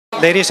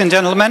Ladies and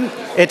gentlemen,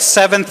 it's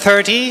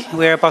 7:30.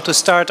 We're about to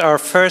start our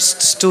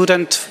first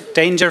Student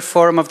Danger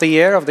Forum of the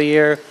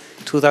year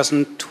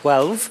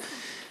 2012.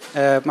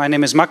 My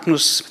name is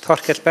Magnus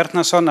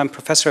Bernhardsson. I'm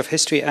Professor of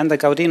History and a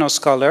Gaudino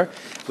Scholar.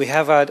 We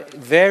have a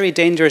very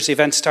dangerous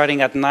event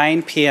starting at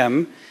 9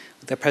 p.m.,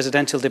 the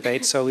presidential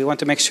debate, so we want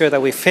to make sure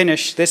that we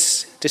finish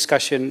this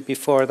discussion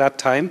before that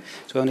time,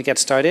 so we want to get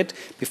started.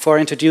 Before I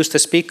introduce the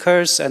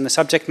speakers and the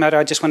subject matter,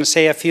 I just want to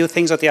say a few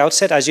things at the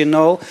outset. As you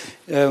know,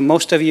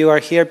 most of you are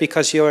here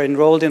because you're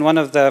enrolled in one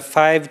of the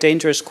 5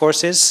 dangerous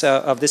courses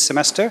of this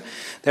semester.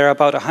 There are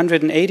about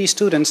 180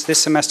 students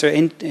this semester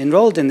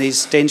enrolled in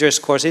these dangerous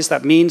courses.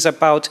 That means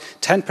about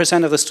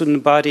 10% of the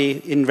student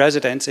body in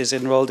residence is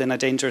enrolled in a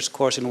dangerous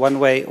course in one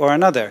way or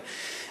another.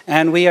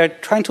 And we are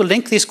trying to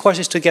link these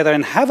courses together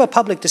and have a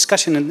public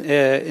discussion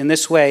in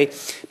this way,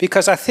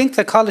 because I think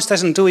the college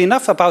doesn't do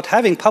enough about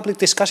having public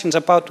discussions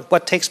about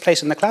what takes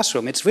place in the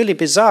classroom. It's really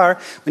bizarre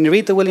when you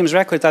read the Williams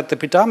record that the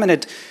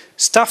predominant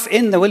stuff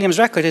in the Williams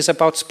record is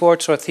about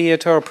sports or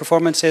theater or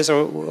performances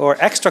or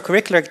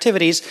extracurricular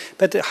activities,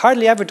 but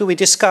hardly ever do we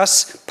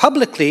discuss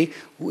publicly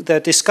the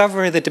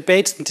discovery, the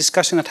debates, and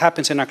discussion that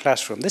happens in our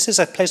classroom. This is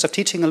a place of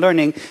teaching and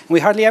learning, and we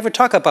hardly ever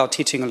talk about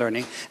teaching and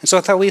learning. And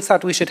so we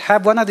thought we should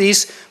have one of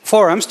these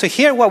forums to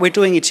hear what we're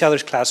doing in each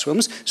other's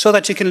classrooms, so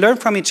that you can learn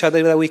from each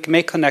other, that we can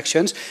make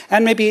connections,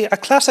 and maybe a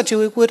class that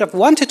you would have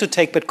wanted to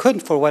take but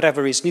couldn't for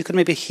whatever reason, you can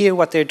maybe hear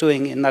what they're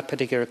doing in that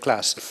particular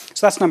class.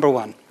 So that's number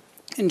one.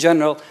 In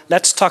general,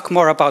 let's talk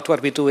more about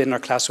what we do in our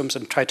classrooms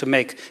and try to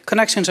make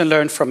connections and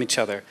learn from each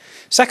other.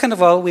 Second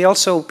of all, we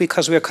also,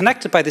 because we are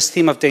connected by this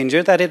theme of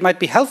danger, that it might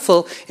be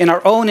helpful in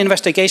our own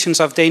investigations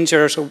of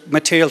dangers or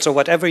materials or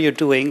whatever you're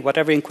doing,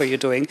 whatever inquiry you're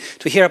doing,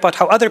 to hear about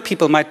how other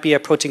people might be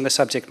approaching the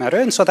subject matter.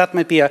 And so that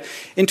might be an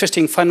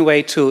interesting, fun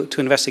way to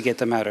investigate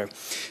the matter.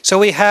 So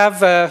we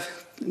have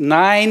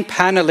 9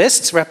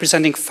 panelists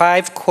representing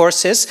 5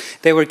 courses.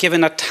 They were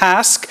given a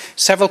task,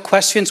 several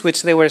questions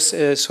which they were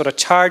sort of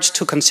charged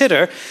to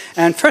consider.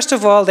 And first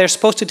of all, they're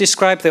supposed to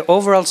describe the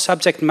overall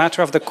subject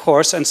matter of the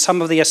course and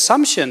some of the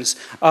assumptions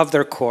of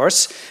their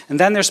course. And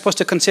then they're supposed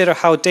to consider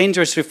how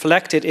danger is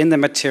reflected in the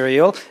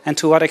material and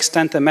to what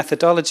extent the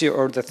methodology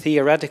or the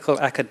theoretical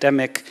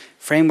academic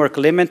framework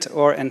limit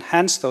or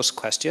enhance those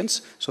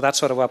questions. So that's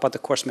sort of about the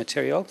course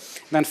material.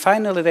 And then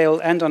finally,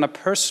 they'll end on a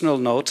personal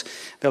note.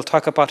 They'll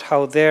talk about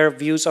how their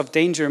views of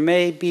danger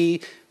may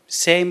be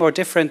same or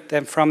different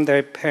than from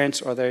their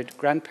parents' or their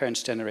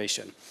grandparents'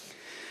 generation.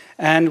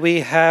 And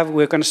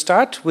we're going to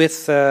start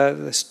with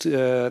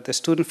the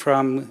student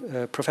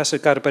from Professor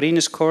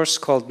Garbarini's course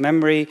called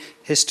Memory,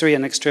 History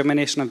and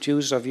Extermination of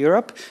Jews of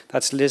Europe.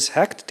 That's Liz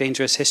Hecht,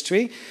 Dangerous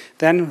History.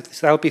 Then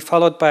that will be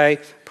followed by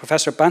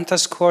Professor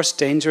Banta's course,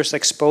 Dangerous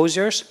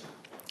Exposures,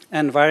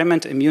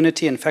 Environment,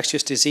 Immunity,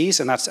 Infectious Disease,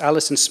 and that's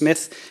Alison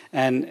Smith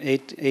and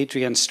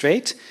Adrian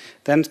Strait.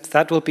 Then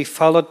that will be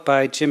followed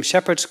by Jim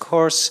Shepard's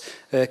course,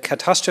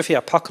 Catastrophe,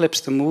 Apocalypse,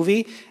 the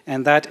Movie,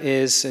 and that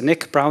is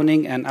Nick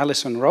Browning and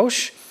Alison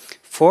Roche.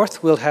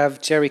 Fourth, we'll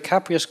have Jerry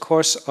Capria's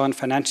course on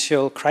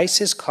financial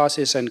crisis,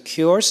 causes and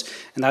cures,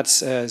 and that's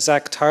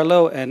Zach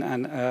Tarlow and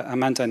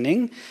Amanda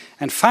Ning.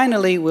 And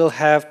finally, we'll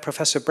have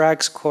Professor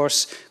Bragg's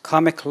course,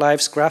 Comic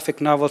Lives,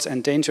 Graphic Novels,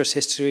 and Dangerous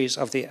Histories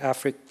of the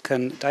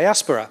African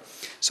Diaspora.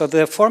 So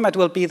the format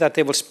will be that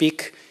they will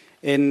speak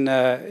in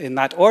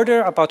that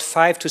order, about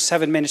 5 to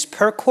 7 minutes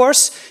per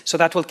course. So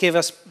that will give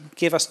us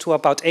to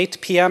about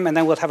 8 p.m. and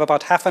then we'll have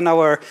about half an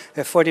hour,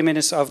 40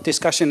 minutes of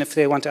discussion if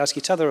they want to ask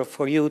each other or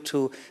for you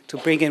to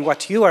bring in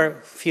what you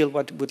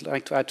would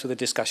like to add to the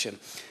discussion.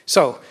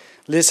 So,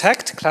 Liz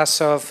Hecht, class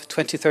of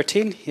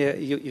 2013,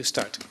 you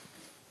start.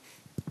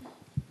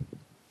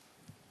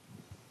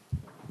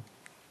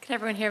 Can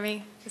everyone hear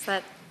me? Is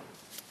that...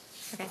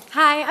 Okay.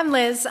 Hi, I'm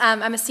Liz.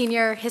 I'm a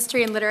senior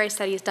history and literary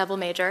studies double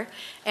major.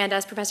 And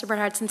as Professor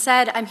Bernhardsson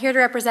said, I'm here to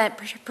represent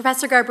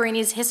Professor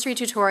Garbarini's history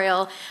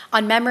tutorial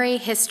on memory,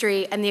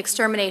 history, and the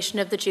extermination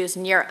of the Jews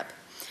in Europe.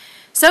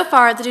 So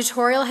far, the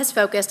tutorial has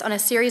focused on a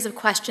series of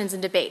questions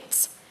and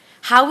debates.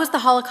 How was the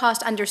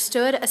Holocaust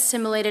understood,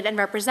 assimilated, and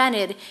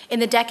represented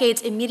in the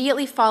decades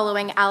immediately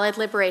following Allied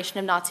liberation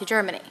of Nazi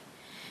Germany?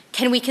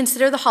 Can we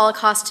consider the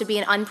Holocaust to be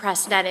an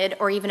unprecedented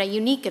or even a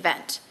unique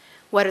event?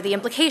 What are the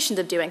implications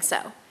of doing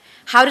so?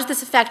 How does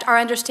this affect our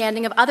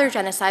understanding of other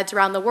genocides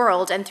around the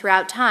world and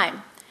throughout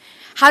time?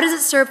 How does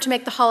it serve to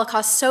make the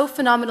Holocaust so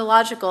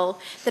phenomenological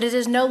that it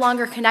is no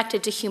longer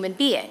connected to human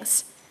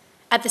beings?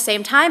 At the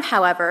same time,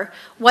 however,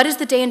 what is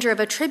the danger of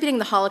attributing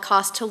the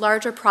Holocaust to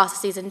larger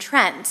processes and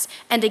trends,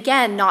 and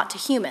again, not to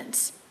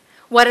humans?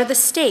 What are the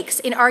stakes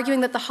in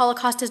arguing that the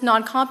Holocaust is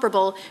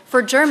non-comparable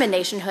for German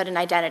nationhood and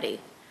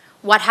identity?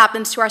 What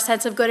happens to our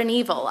sense of good and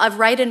evil, of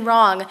right and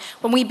wrong,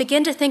 when we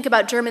begin to think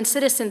about German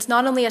citizens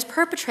not only as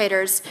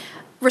perpetrators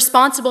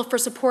responsible for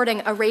supporting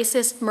a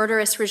racist,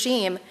 murderous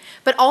regime,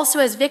 but also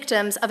as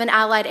victims of an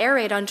Allied air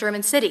raid on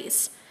German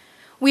cities?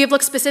 We have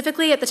looked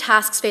specifically at the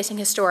tasks facing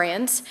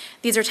historians.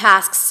 These are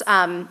tasks,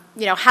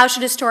 how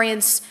should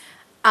historians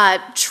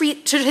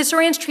treat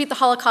the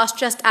Holocaust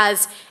just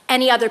as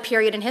any other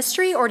period in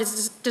history, or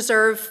does it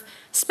deserve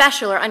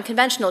Special or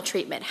unconventional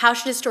treatment. How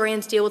should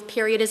historians deal with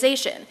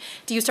periodization?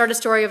 Do you start a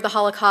story of the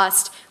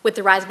Holocaust with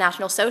the rise of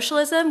National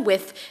Socialism,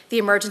 with the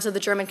emergence of the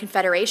German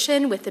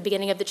Confederation, with the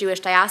beginning of the Jewish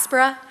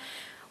diaspora?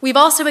 We've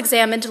also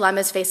examined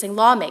dilemmas facing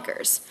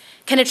lawmakers.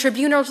 Can a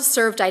tribunal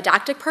serve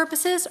didactic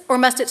purposes, or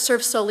must it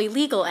serve solely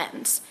legal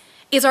ends?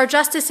 Is our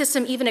justice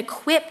system even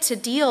equipped to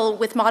deal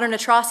with modern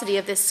atrocity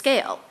of this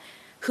scale?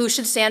 Who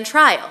should stand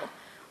trial?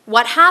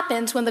 What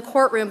happens when the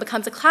courtroom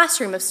becomes a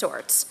classroom of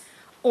sorts,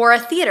 or a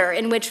theater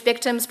in which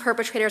victims,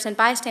 perpetrators, and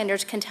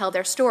bystanders can tell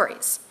their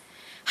stories?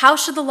 How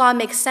should the law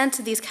make sense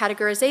of these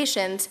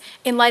categorizations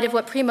in light of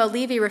what Primo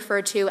Levi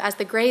referred to as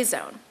the gray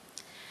zone?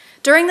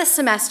 During this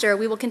semester,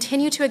 we will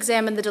continue to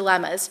examine the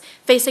dilemmas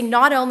facing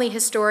not only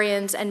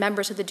historians and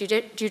members of the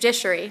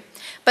judiciary,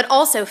 but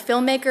also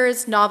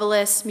filmmakers,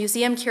 novelists,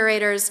 museum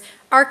curators,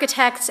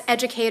 architects,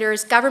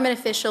 educators, government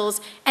officials,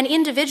 and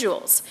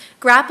individuals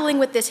grappling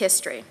with this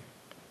history.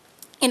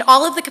 In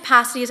all of the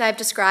capacities I've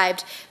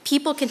described,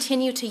 people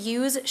continue to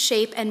use,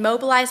 shape, and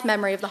mobilize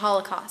memory of the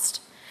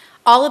Holocaust.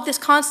 All of this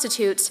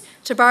constitutes,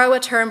 to borrow a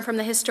term from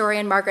the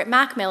historian Margaret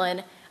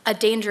Macmillan, a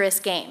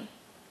dangerous game.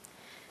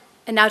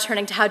 And now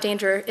turning to how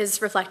danger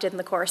is reflected in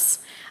the course.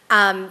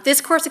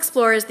 This course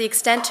explores the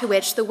extent to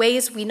which the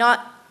ways we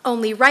not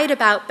only write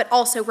about but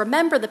also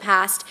remember the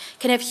past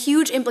can have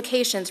huge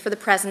implications for the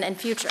present and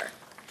future.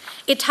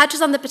 It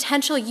touches on the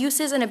potential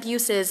uses and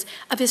abuses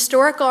of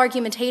historical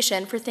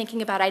argumentation for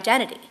thinking about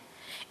identity.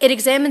 It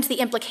examines the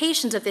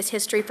implications of this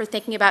history for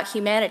thinking about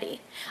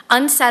humanity,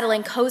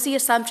 unsettling cozy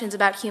assumptions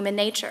about human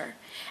nature.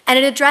 And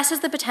it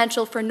addresses the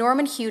potential for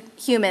Norman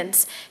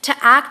humans to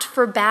act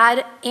for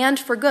bad and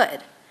for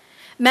good.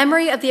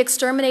 Memory of the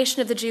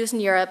extermination of the Jews in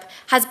Europe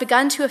has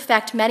begun to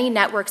affect many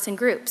networks and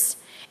groups.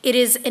 It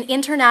is an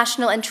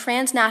international and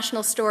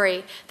transnational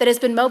story that has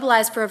been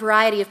mobilized for a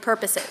variety of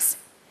purposes.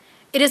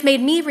 It has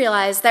made me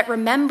realize that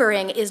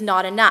remembering is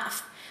not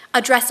enough.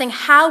 Addressing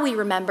how we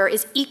remember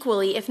is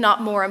equally, if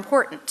not more,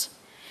 important.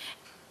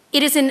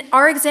 It is in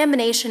our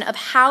examination of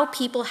how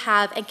people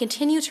have and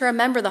continue to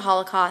remember the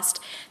Holocaust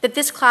that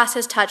this class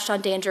has touched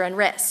on danger and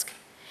risk.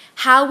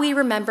 How we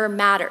remember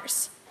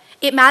matters.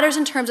 It matters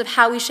in terms of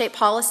how we shape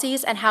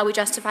policies and how we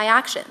justify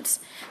actions,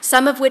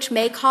 some of which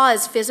may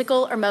cause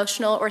physical,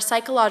 emotional, or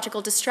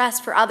psychological distress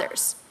for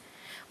others.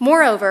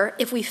 Moreover,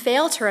 if we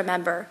fail to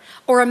remember,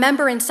 or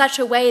remember in such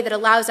a way that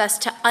allows us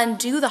to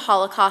undo the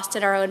Holocaust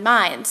in our own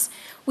minds,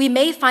 we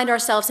may find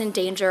ourselves in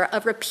danger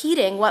of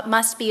repeating what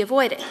must be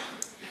avoided.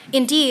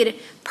 Indeed,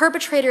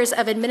 perpetrators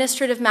of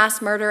administrative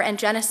mass murder and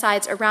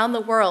genocides around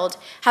the world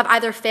have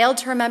either failed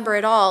to remember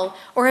at all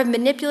or have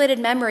manipulated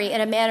memory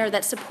in a manner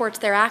that supports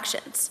their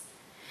actions.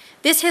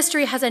 This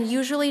history has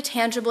unusually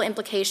tangible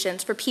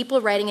implications for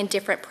people writing in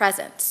different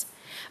presents.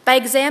 By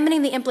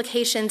examining the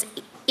implications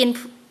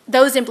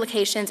those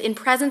implications in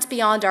presents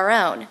beyond our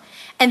own,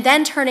 and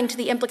then turning to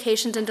the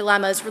implications and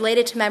dilemmas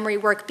related to memory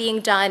work being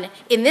done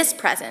in this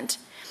present,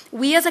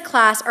 we as a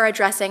class are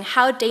addressing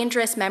how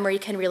dangerous memory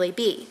can really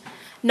be,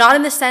 not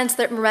in the sense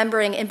that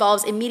remembering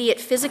involves immediate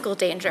physical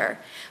danger,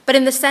 but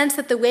in the sense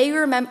that the way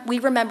we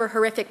remember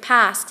horrific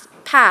pasts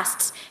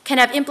can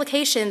have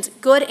implications,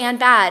 good and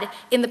bad,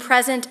 in the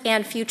present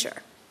and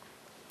future.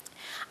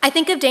 I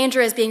think of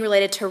danger as being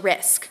related to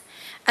risk.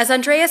 As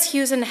Andreas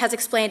Heusen has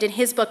explained in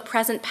his book,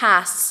 Present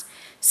Pasts,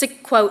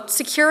 quote,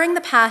 securing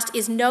the past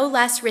is no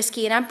less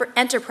risky an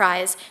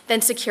enterprise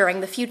than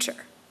securing the future,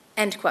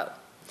 end quote.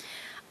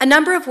 A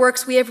number of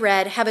works we have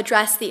read have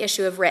addressed the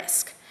issue of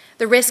risk,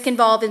 the risk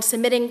involved in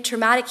submitting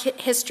traumatic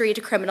history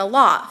to criminal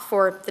law,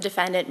 for the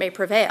defendant may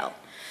prevail,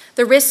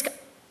 the risk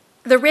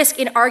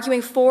in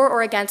arguing for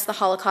or against the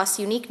Holocaust's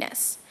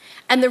uniqueness,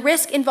 and the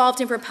risk involved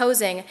in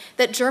proposing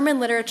that German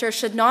literature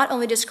should not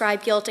only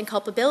describe guilt and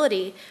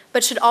culpability,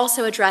 but should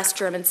also address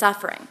German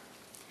suffering.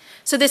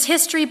 So this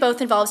history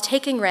both involves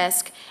taking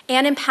risk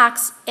and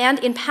impacts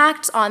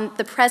on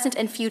the present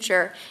and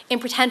future in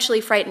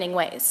potentially frightening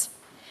ways.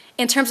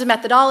 In terms of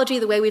methodology,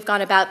 the way we've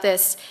gone about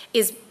this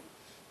is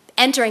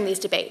entering these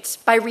debates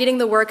by reading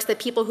the works that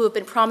people who have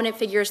been prominent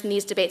figures in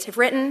these debates have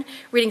written,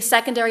 reading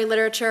secondary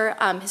literature,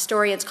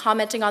 historians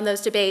commenting on those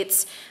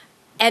debates,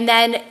 and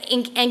then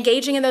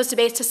engaging in those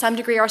debates to some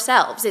degree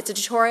ourselves. It's a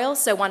tutorial,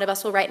 so one of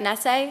us will write an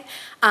essay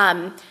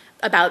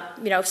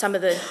about some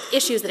of the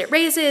issues that it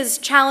raises,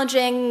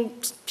 challenging,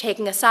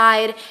 taking a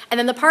side, and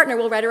then the partner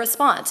will write a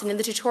response. And in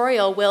the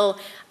tutorial, we'll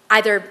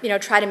either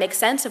try to make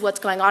sense of what's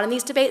going on in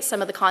these debates,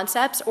 some of the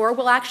concepts, or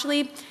we'll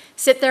actually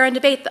sit there and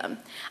debate them.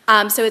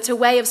 So it's a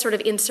way of sort of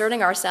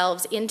inserting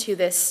ourselves into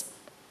this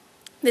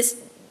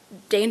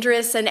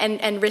dangerous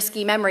and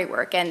risky memory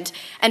work and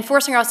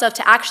forcing ourselves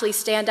to actually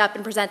stand up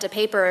and present a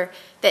paper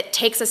that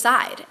takes a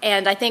side.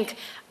 And I think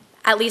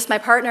at least my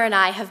partner and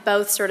I have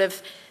both sort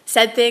of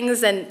said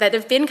things that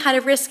have been kind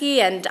of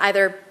risky and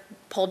either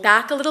pulled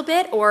back a little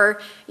bit or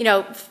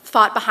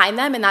fought behind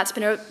them, and that's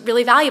been a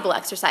really valuable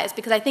exercise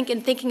because I think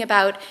in thinking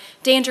about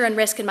danger and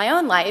risk in my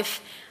own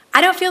life, I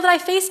don't feel that I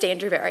face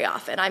danger very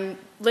often. I'm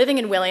living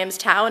in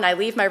Williamstown. I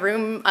leave my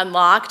room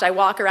unlocked. I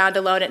walk around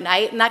alone at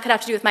night, and that could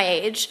have to do with my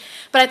age.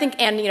 But I think,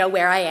 and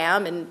where I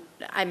am, and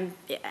I'm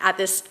at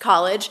this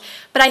college.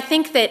 But I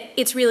think that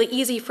it's really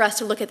easy for us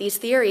to look at these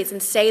theories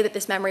and say that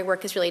this memory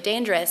work is really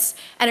dangerous,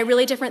 and a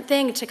really different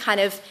thing to kind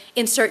of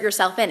insert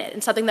yourself in it,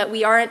 and something that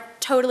we aren't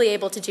totally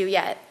able to do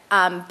yet,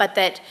 but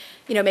that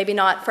maybe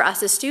not for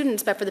us as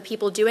students, but for the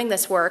people doing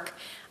this work,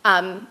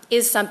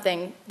 is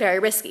something very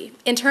risky.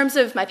 In terms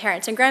of my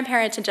parents and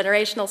grandparents and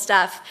generational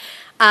stuff,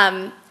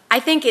 I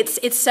think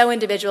it's so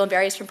individual and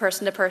varies from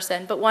person to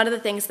person, but one of the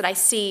things that I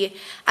see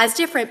as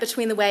different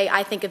between the way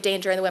I think of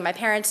danger and the way my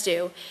parents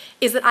do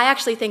is that I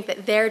actually think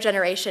that their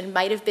generation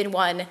might have been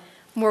one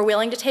more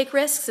willing to take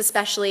risks,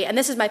 especially, and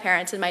this is my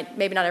parents and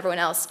maybe not everyone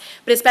else,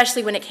 but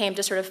especially when it came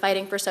to sort of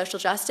fighting for social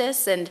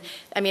justice. And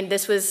I mean,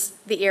 this was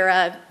the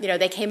era,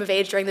 they came of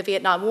age during the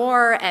Vietnam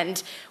War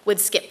and would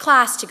skip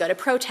class to go to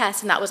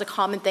protests, and that was a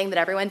common thing that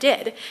everyone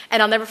did.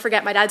 And I'll never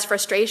forget my dad's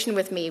frustration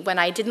with me when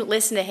I didn't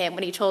listen to him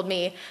when he told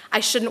me I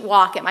shouldn't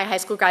walk at my high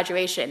school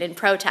graduation in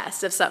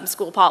protest of some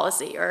school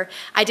policy, or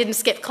I didn't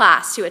skip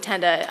class to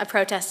attend a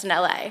protest in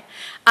LA.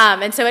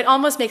 And so it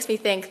almost makes me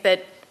think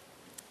that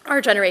our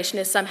generation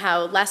is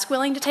somehow less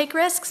willing to take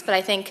risks, but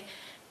I think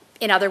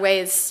in other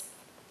ways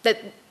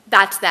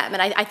that's them.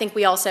 And I think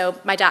we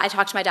also, I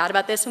talked to my dad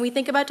about this, and we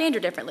think about danger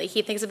differently.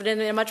 He thinks of it in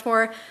a much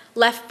more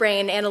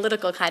left-brain,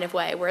 analytical kind of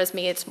way, whereas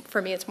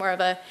for me, it's more of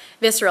a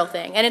visceral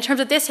thing. And in terms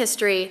of this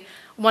history,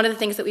 one of the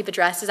things that we've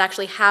addressed is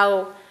actually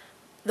how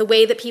the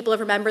way that people have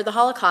remembered the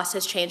Holocaust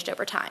has changed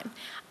over time.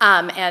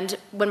 And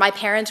when my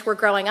parents were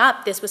growing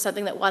up, this was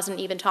something that wasn't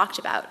even talked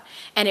about.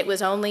 And it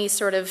was only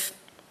sort of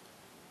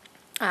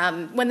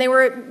when they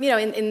were,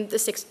 in the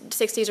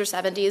 60s or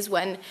 70s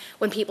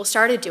when people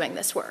started doing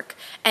this work.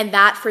 And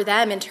that for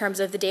them, in terms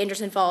of the dangers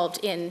involved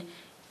in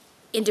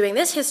doing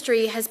this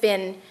history, has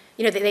been,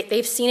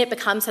 they've seen it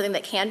become something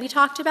that can be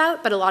talked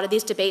about, but a lot of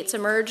these debates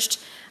emerged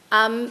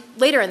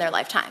later in their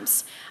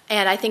lifetimes.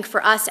 And I think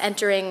for us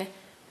entering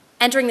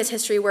this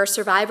history where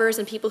survivors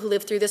and people who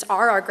lived through this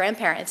are our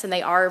grandparents, and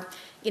they are,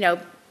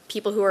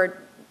 people who are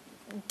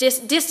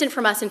distant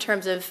from us in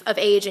terms of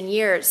age and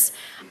years,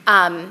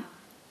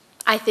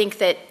 I think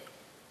that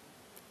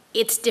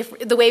it's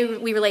different. The way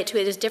we relate to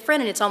it is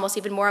different, and it's almost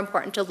even more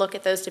important to look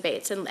at those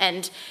debates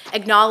and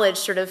acknowledge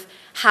sort of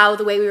how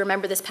the way we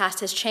remember this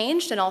past has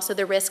changed, and also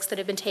the risks that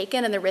have been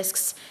taken and the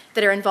risks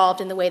that are involved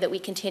in the way that we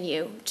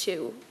continue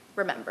to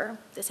remember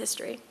this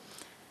history.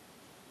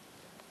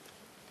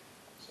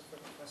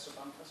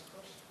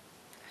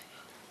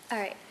 All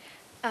right.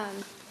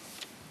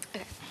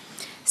 Okay.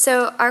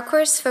 So our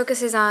course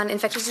focuses on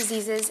infectious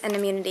diseases and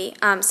immunity.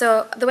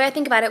 So the way I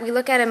think about it, we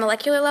look at a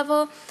molecular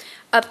level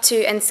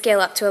and scale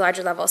up to a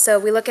larger level. So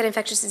we look at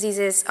infectious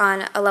diseases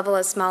on a level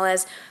as small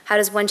as how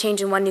does one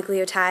change in one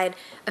nucleotide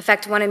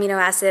affect one amino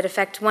acid,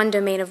 affect one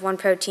domain of one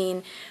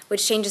protein,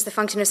 which changes the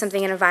function of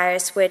something in a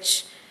virus,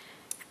 which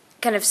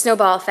kind of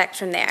snowball effect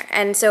from there.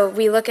 And so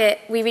we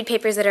read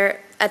papers that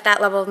are at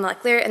that level of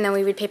molecular, and then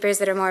we read papers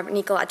that are more of an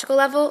ecological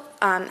level,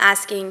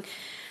 asking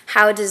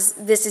how does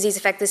this disease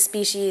affect this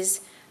species,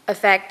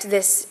 affect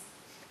this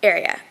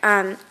area.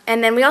 And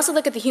then we also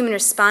look at the human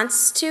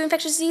response to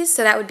infectious disease,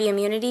 so that would be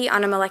immunity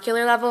on a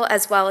molecular level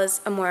as well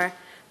as a more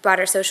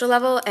broader social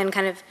level, and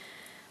kind of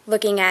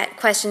looking at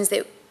questions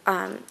that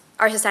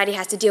our society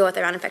has to deal with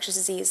around infectious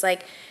disease,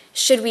 like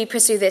should we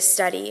pursue this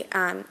study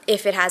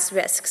if it has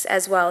risks,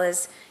 as well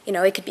as,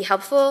 it could be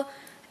helpful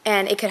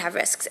and it could have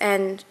risks.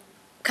 And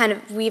kind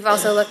of we've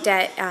also looked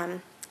at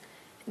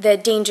the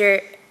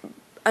danger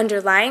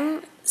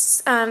underlying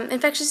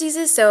infectious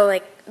diseases, so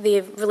like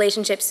the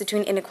relationships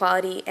between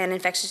inequality and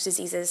infectious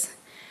diseases.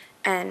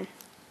 And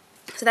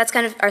so that's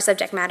kind of our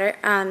subject matter.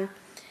 So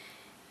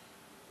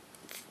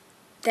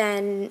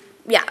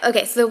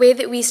the way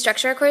that we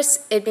structure our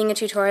course, it being a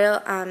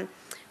tutorial,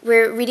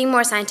 we're reading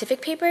more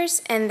scientific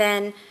papers, and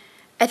then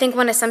I think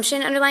one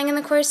assumption underlying in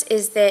the course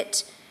is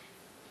that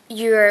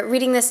you're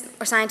reading this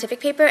scientific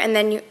paper, and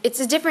then it's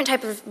a different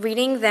type of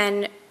reading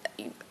than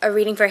a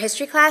reading for a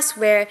history class,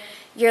 where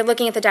you're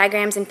looking at the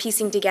diagrams and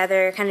piecing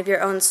together kind of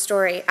your own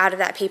story out of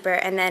that paper,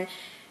 and then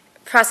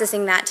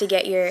processing that to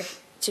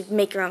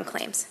make your own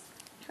claims.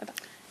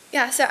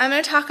 Yeah, so I'm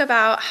going to talk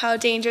about how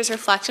dangers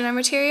reflect in our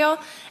material,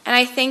 and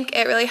I think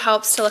it really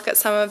helps to look at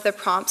some of the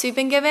prompts we've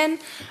been given.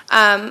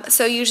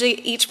 So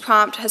usually each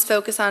prompt has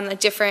focused on a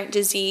different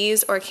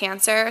disease or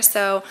cancer.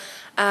 So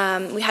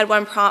we had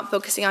one prompt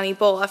focusing on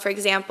Ebola, for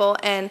example,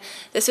 and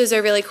this was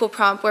a really cool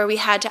prompt where we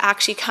had to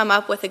actually come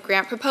up with a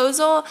grant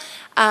proposal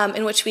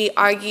in which we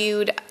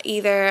argued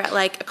either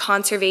like a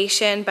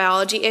conservation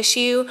biology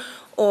issue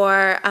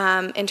or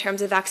in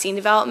terms of vaccine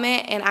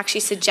development, and actually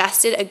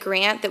suggested a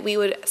grant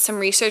that some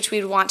research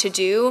we would want to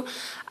do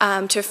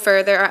to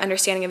further our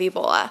understanding of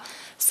Ebola.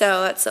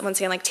 So that's once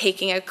again like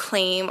taking a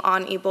claim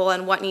on Ebola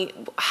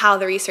and how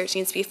the research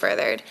needs to be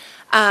furthered.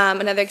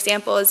 Another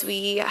example is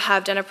we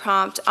have done a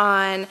prompt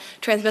on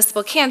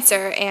transmissible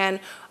cancer and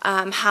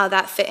how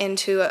that fit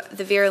into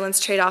the virulence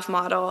trade-off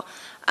model.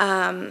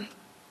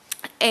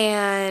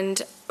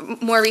 And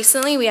more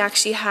recently, we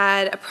actually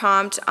had a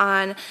prompt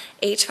on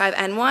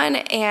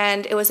H5N1,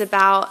 and it was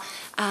about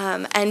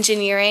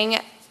engineering.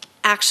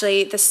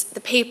 Actually,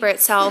 the paper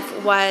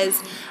itself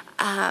was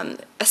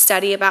a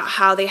study about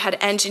how they had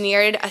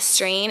engineered a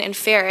strain in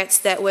ferrets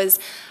that was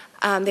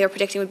they were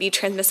predicting would be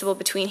transmissible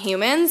between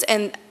humans.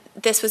 And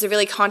this was a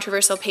really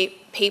controversial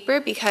paper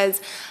because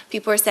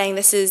people were saying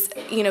this is,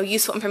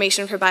 useful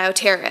information for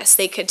bioterrorists.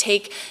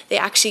 They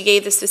actually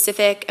gave the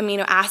specific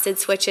amino acid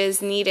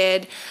switches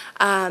needed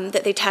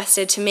that they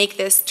tested to make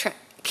this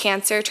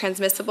cancer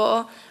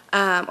transmissible,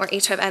 or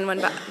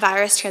H5N1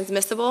 virus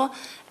transmissible,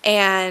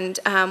 and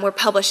we're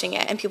publishing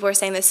it. And people were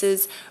saying this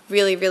is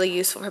really, really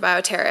useful for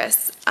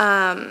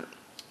bioterrorists.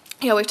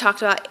 We've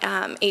talked about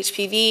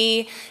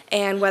HPV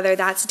and whether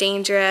that's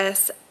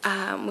dangerous.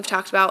 We've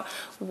talked about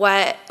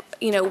what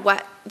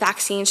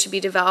vaccines should be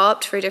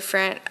developed for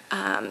different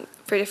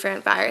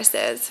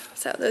viruses.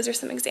 So those are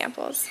some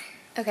examples.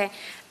 Okay,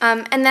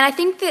 and then I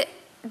think that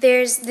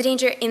there's the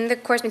danger in the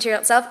course material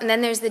itself, and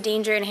then there's the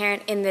danger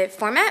inherent in the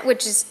format,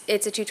 which is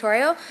it's a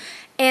tutorial.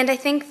 And I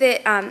think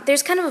that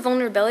there's kind of a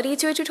vulnerability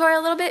to a tutorial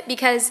a little bit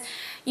because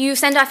you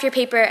send off your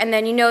paper and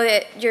then you know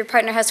that your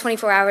partner has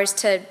 24 hours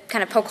to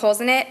kind of poke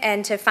holes in it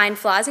and to find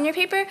flaws in your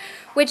paper,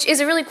 which is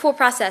a really cool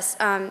process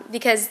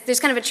because there's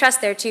kind of a trust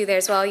there too.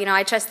 There's, well,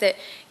 I trust that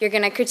you're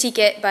going to critique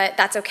it, but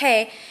that's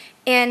okay.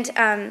 And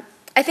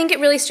I think it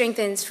really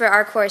strengthens for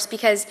our course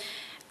because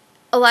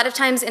a lot of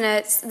times in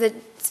the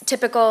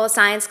typical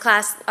science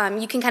class,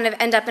 you can kind of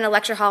end up in a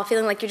lecture hall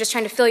feeling like you're just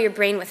trying to fill your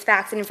brain with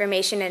facts and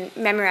information and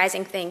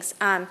memorizing things.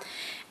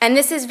 And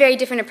this is a very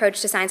different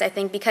approach to science, I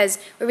think, because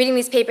we're reading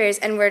these papers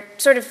and we're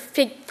sort of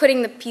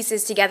putting the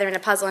pieces together in a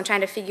puzzle and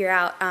trying to figure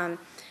out.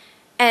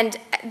 And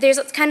there's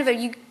kind of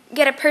you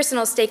get a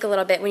personal stake a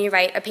little bit when you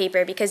write a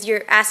paper because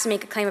you're asked to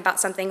make a claim about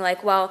something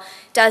like, well,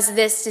 does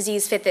this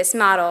disease fit this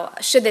model?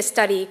 Should this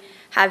study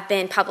have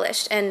been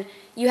published? And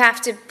you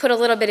have to put a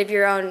little bit of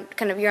your own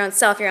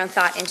self, your own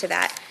thought into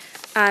that.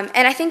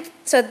 And I think,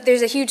 so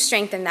there's a huge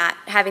strength in that,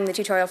 having the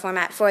tutorial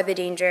format for the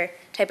danger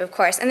type of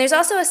course. And there's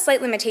also a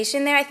slight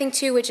limitation there, I think,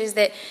 too, which is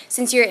that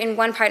since you're in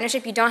one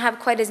partnership, you don't have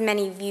quite as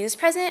many views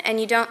present, and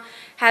you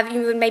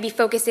would maybe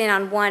focus in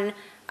on one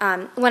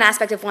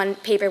aspect of one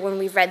paper when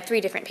we've read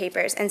 3 different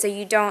papers. And so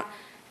you don't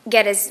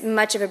get as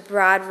much of a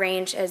broad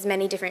range, as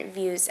many different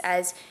views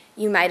as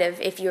you might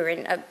have if you were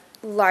in a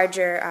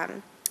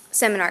larger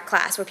seminar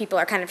class where people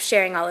are kind of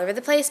sharing all over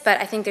the place, but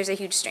I think there's a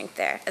huge strength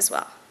there as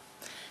well.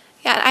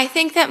 Yeah, I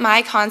think that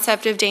my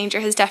concept of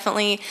danger has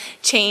definitely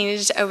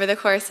changed over the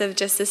course of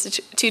just this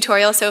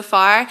tutorial so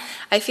far.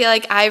 I feel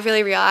like I've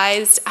really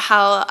realized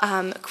how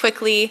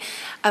quickly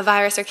a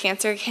virus or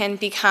cancer can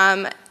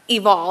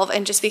evolve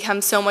and just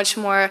become so much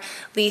more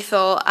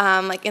lethal.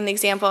 Like in the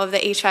example of the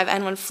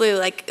H5N1 flu,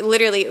 like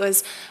literally it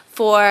was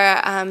 4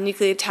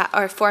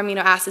 amino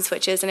acid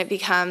switches, and it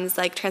becomes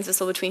like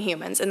transmissible between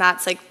humans, and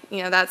that's like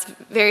that's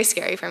very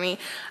scary for me.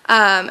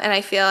 And I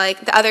feel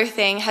like the other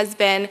thing has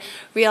been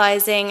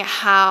realizing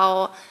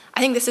how I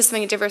think this is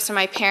something that differs from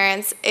my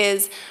parents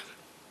is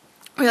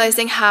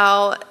realizing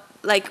how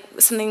like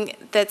something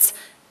that's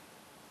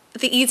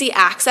the easy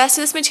access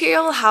to this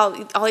material,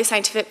 how all these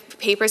scientific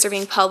papers are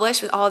being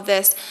published with all of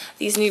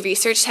these new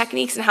research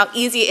techniques, and how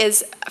easy it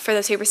is for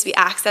those papers to be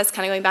accessed,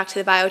 kind of going back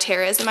to the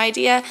bioterrorism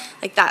idea,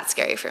 like that's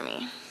scary for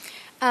me.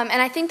 And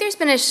I think there's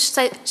been a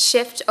slight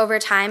shift over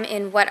time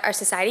in what our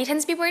society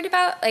tends to be worried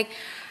about. Like,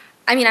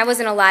 I mean, I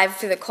wasn't alive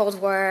through the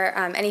Cold War,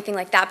 anything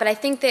like that, but I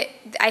think that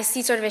I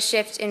see sort of a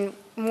shift in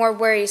more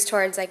worries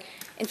towards like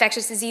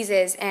infectious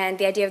diseases and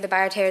the idea of the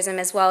bioterrorism,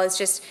 as well as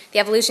just the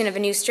evolution of a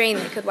new strain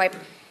that could wipe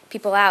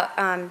people out.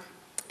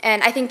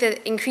 And I think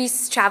the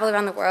increased travel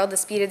around the world, the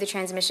speed of the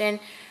transmission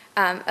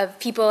of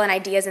people and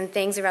ideas and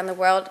things around the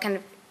world kind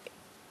of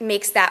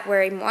makes that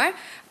worry more.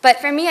 But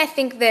for me, I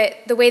think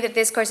that the way that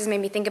this course has made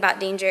me think about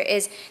danger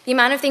is the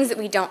amount of things that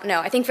we don't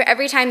know. I think for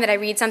every time that I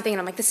read something and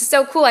I'm like, this is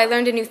so cool, I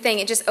learned a new thing,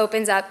 it just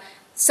opens up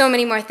so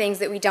many more things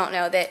that we don't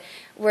know that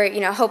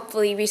we're,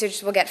 hopefully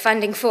researchers will get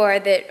funding for,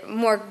 that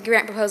more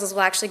grant proposals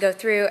will actually go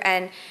through.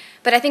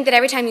 But I think that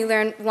every time you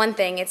learn one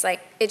thing, it's like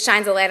it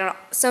shines a light on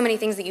so many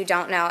things that you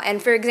don't know.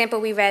 And for example,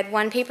 we read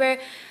one paper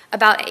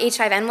about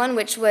H5N1,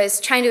 which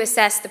was trying to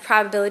assess the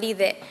probability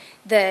that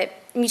the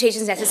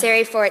mutations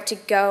necessary for it to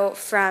go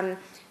from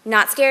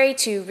not scary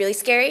to really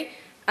scary.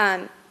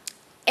 And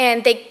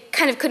they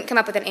kind of couldn't come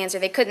up with an answer.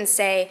 They couldn't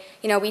say,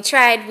 we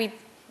tried, we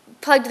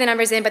plugged the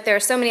numbers in, but there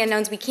are so many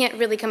unknowns, we can't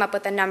really come up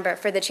with a number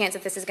for the chance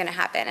that this is going to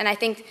happen. And I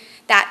think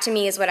that, to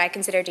me, is what I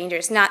consider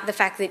dangerous. Not the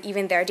fact that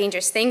even there are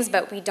dangerous things,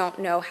 but we don't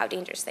know how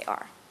dangerous they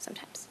are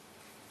sometimes.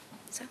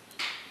 So.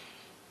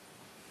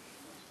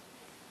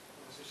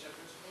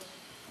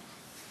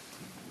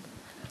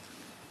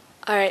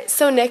 All right,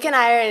 so Nick and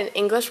I are in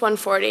English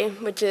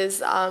 140, which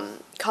is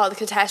called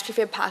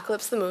Catastrophe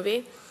Apocalypse, the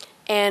movie.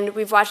 And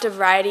we've watched a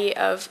variety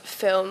of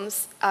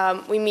films.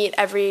 We meet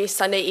every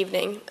Sunday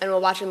evening, and we'll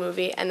watch a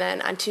movie. And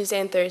then on Tuesday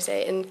and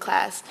Thursday in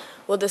class,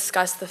 we'll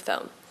discuss the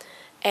film.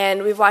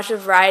 And we've watched a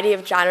variety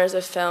of genres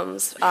of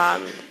films,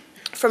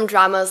 from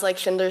dramas like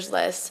Schindler's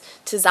List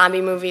to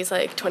zombie movies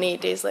like 28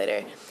 Days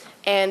Later.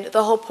 And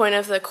the whole point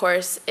of the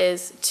course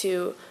is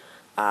to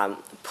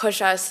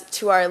push us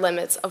to our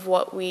limits of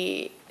what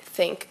we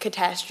think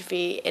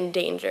catastrophe and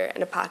danger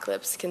and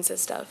apocalypse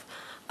consist of.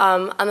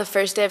 On the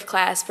first day of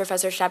class,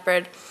 Professor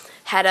Shepard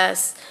had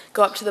us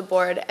go up to the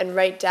board and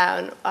write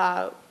down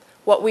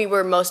what we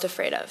were most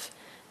afraid of.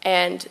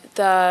 And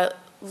the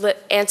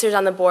answers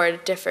on the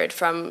board differed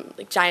from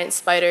like, giant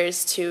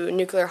spiders to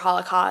nuclear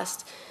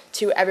holocaust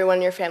to everyone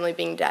in your family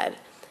being dead.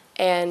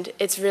 And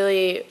it's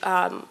really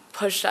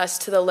pushed us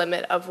to the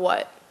limit of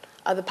what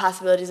the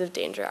possibilities of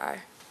danger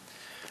are.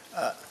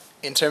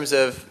 In terms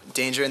of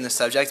danger in the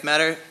subject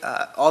matter,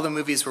 all the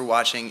movies we're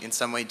watching in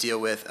some way deal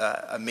with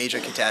a major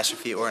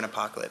catastrophe or an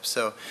apocalypse.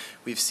 So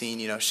we've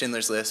seen,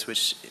 Schindler's List,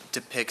 which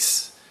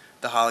depicts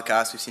the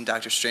Holocaust. We've seen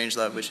Dr.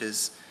 Strangelove, which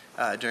is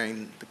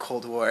during the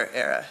Cold War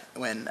era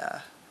when,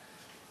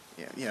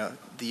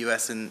 the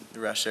U.S. and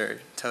Russia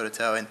are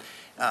toe-to-toe.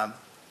 And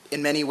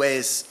in many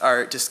ways,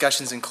 our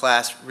discussions in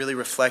class really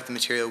reflect the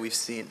material we've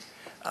seen.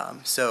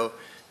 So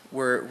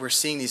we're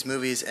seeing these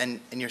movies,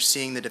 and you're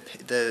seeing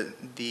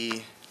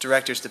the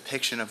director's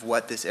depiction of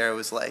what this era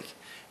was like.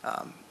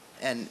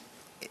 And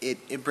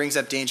it brings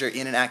up danger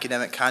in an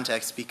academic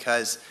context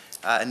because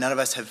none of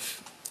us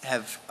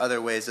have other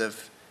ways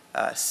of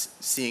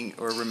seeing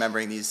or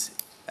remembering these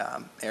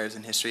eras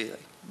in history.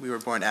 Like, we were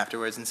born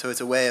afterwards, and so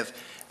it's a way of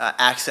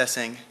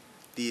accessing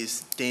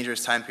these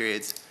dangerous time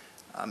periods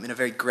in a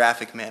very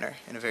graphic manner,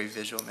 in a very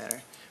visual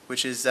manner,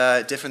 which is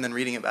different than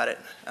reading about it.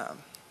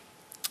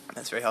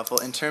 That's very helpful.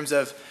 In terms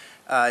of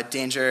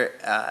danger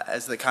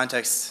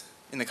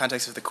in the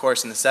context of the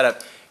course and the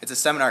setup, it's a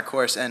seminar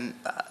course, and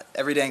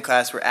every day in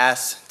class we're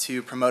asked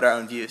to promote our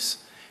own views.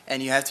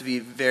 And you have to be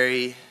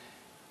very,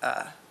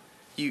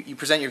 you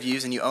present your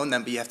views and you own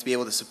them, but you have to be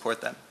able to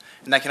support them.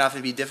 And that can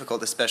often be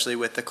difficult, especially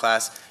with the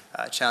class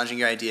challenging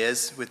your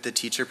ideas, with the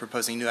teacher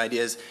proposing new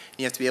ideas. And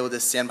you have to be able to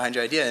stand behind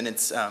your idea. And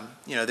it's,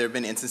 there have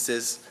been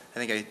instances, I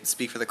think I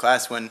speak for the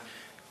class, when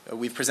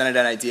we've presented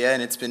an idea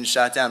and it's been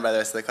shot down by the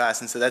rest of the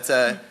class. And so that's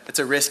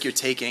a risk you're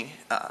taking.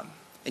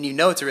 And you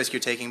know it's a risk you're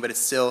taking, but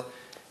it's still,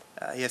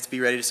 you have to be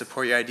ready to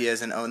support your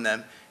ideas and own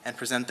them and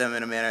present them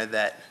in a manner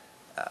that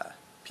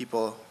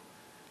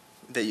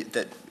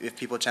that if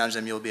people challenge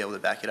them, you'll be able to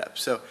back it up.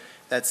 So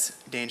that's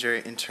danger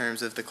in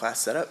terms of the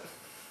class setup.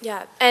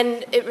 Yeah,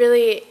 and it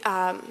really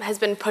has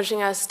been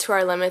pushing us to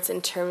our limits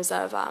in terms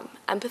of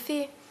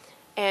empathy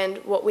and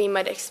what we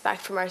might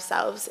expect from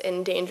ourselves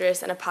in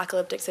dangerous and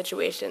apocalyptic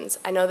situations.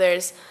 I know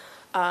there's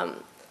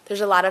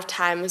a lot of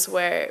times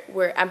where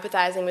we're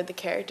empathizing with the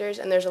characters,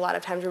 and there's a lot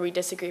of times where we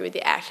disagree with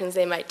the actions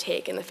they might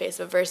take in the face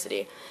of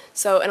adversity.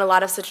 So in a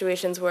lot of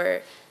situations,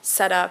 we're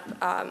set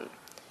up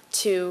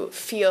to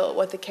feel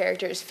what the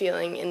character is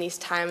feeling in these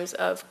times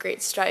of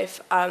great strife.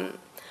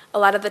 A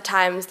lot of the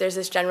times, there's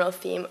this general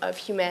theme of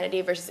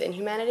humanity versus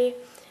inhumanity,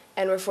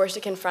 and we're forced to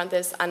confront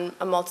this on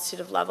a multitude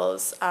of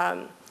levels.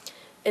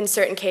 In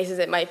certain cases,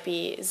 it might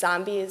be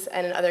zombies,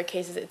 and in other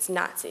cases, it's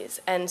Nazis.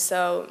 And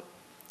so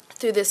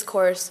through this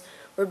course,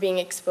 we're being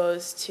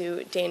exposed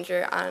to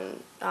danger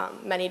on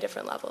many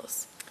different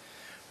levels.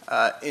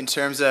 In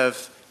terms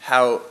of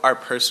how our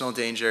personal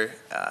danger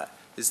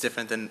is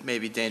different than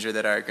maybe danger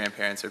that our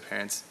grandparents or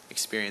parents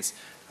experience,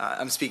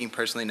 I'm speaking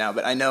personally now,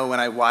 but I know when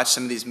I watch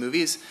some of these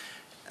movies,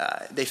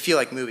 they feel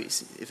like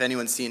movies. If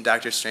anyone's seen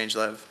Dr.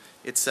 Strangelove,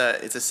 it's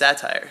a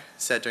satire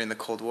set during the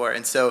Cold War,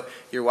 and so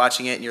you're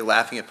watching it and you're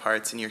laughing at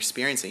parts and you're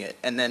experiencing it,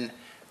 and then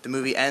the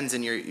movie ends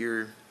and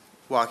you're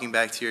walking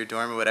back to your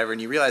dorm or whatever,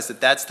 and you realize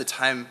that that's the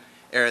time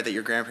era that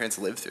your grandparents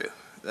lived through.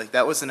 Like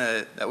that wasn't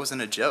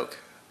a joke.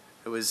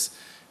 It was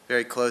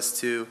very close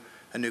to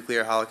a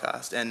nuclear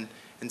holocaust, and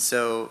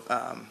so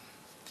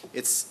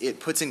it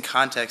puts in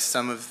context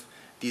some of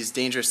these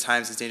dangerous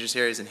times, these dangerous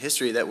areas in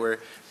history that were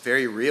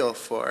very real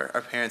for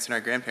our parents and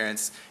our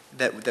grandparents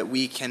that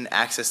we can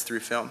access through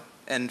film.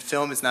 And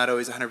film is not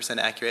always 100%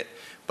 accurate,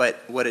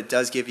 but what it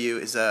does give you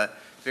is a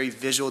very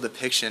visual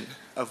depiction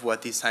of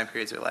what these time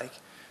periods are like.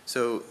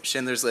 So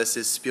Schindler's List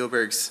is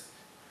Spielberg's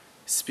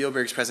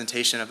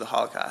presentation of the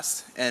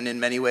Holocaust, and in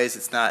many ways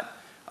it's not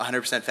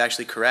 100%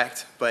 factually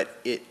correct, but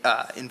it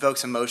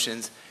invokes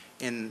emotions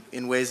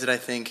in ways that I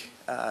think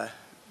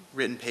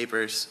written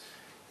papers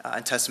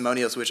and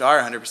testimonials, which are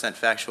 100%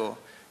 factual,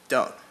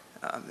 don't.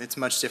 It's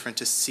much different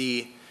to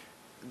see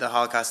the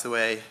Holocaust the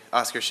way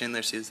Oskar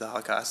Schindler sees the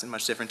Holocaust, and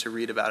much different to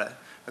read about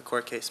a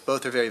court case.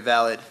 Both are very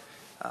valid,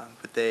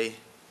 but they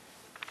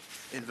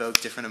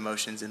invoke different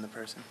emotions in the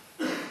person.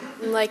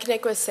 Like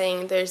Nick was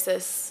saying,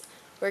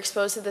 we're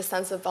exposed to this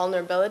sense of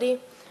vulnerability,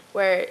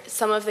 where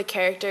some of the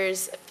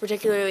characters,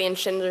 particularly in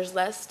Schindler's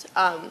List,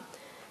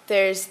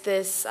 there's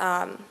this,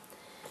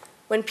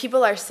 when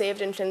people are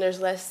saved in Schindler's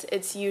List,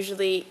 it's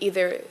usually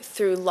either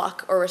through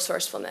luck or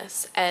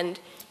resourcefulness, and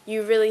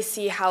you really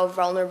see how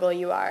vulnerable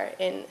you are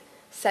in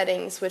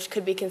settings which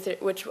could be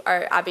which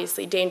are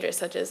obviously dangerous,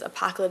 such as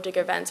apocalyptic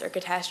events or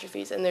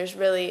catastrophes, and there's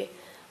really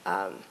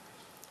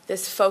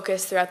this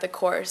focus throughout the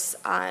course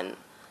on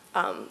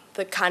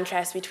the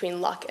contrast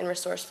between luck and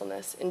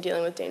resourcefulness in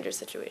dealing with dangerous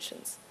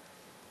situations.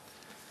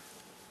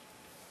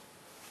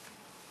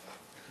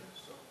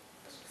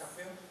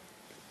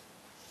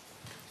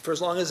 For as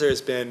long as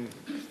there's been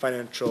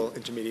financial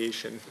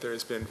intermediation, there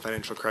has been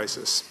financial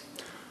crisis.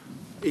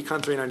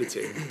 Econ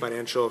 392,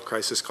 Financial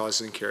Crisis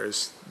Causes and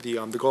Cures. The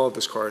goal of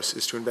this course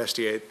is to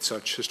investigate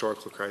such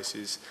historical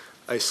crises,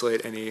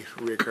 isolate any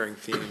recurring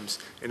themes,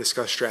 and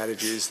discuss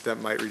strategies that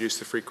might reduce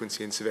the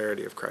frequency and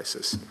severity of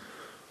crisis.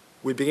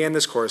 We began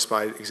this course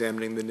by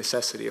examining the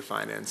necessity of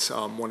finance.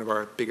 One of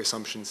our big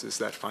assumptions is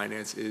that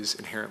finance is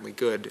inherently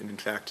good and in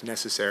fact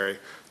necessary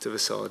to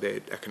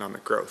facilitate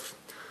economic growth.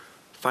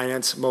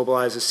 Finance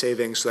mobilizes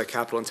savings so that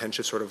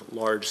capital-intensive sort of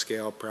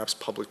large-scale, perhaps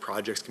public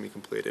projects can be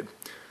completed.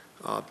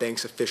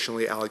 Banks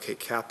efficiently allocate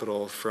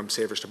capital from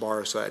savers to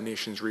borrowers so that a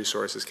nation's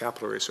resources,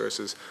 capital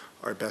resources,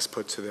 are best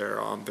put to their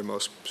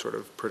most sort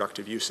of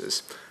productive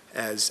uses.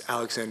 As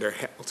Alexander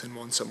Hamilton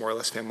once more or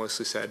less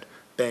famously said,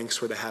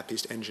 banks were the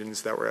happiest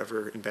engines that were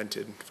ever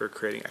invented for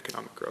creating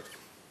economic growth.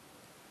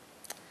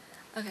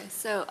 Okay,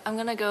 so I'm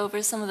going to go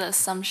over some of the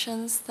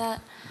assumptions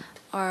that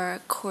our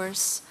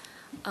course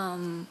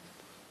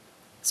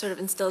sort of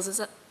instills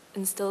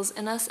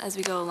in us as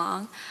we go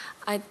along.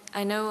 I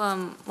know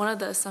one of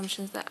the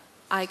assumptions that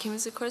I came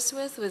to the course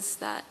with was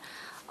that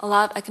a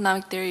lot of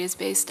economic theory is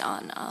based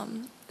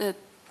on the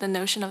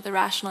notion of the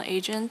rational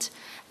agent,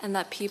 and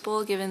that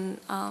people, given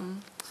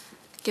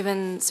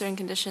certain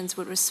conditions,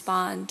 would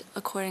respond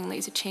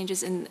accordingly to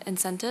changes in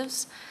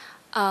incentives.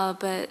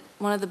 But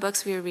one of the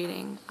books we were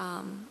reading,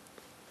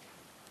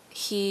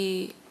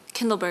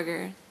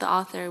 Kindleberger, the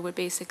author,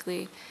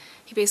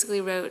 he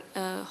basically wrote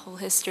a whole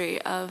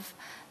history of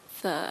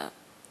the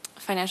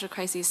financial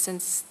crises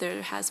since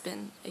there has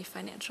been a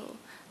financial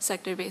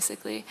sector,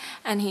 basically.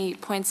 And he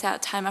points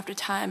out time after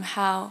time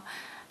how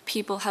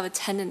people have a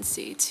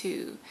tendency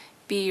to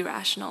be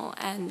irrational,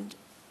 and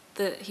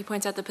he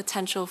points out the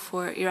potential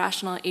for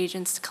irrational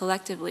agents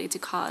collectively to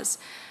cause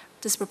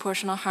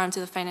disproportional harm to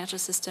the financial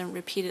system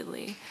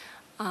repeatedly.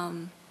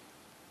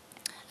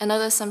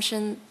 Another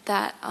assumption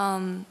that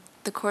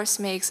the course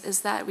makes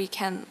is that we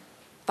can,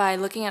 by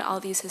looking at all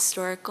these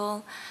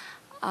historical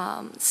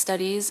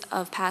studies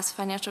of past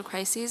financial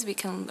crises, we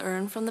can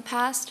learn from the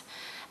past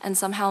and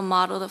somehow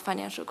model the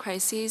financial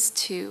crises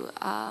to,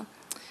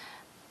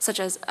 such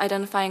as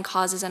identifying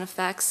causes and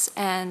effects,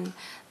 and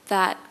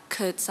that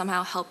could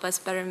somehow help us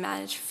better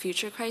manage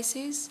future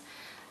crises.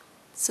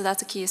 So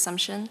that's a key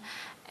assumption.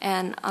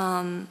 And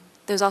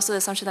there's also the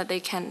assumption that they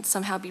can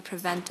somehow be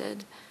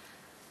prevented.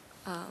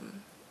 Yeah.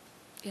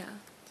 Do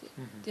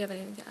you have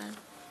anything to add?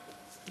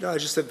 No,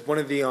 just that one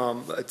of the,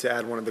 to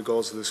add, one of the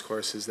goals of this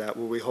course is that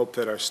we hope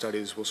that our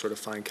studies will sort of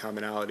find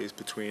commonalities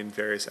between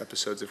various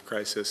episodes of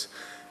crisis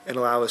and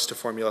allow us to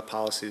formulate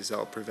policies that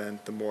will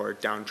prevent the more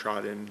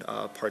downtrodden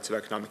parts of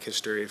economic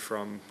history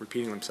from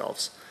repeating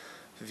themselves.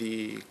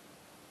 The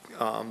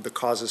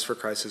causes for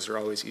crisis are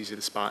always easy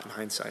to spot in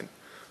hindsight.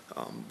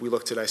 We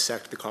look to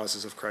dissect the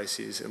causes of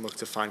crises and look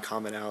to find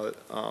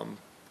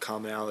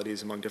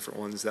commonalities among different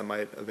ones that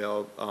might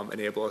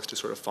enable us to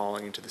sort of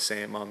falling into the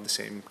same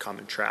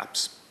common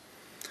traps.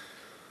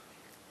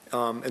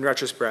 In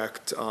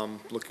retrospect,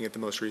 looking at the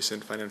most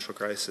recent financial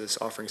crisis,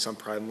 offering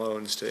subprime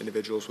loans to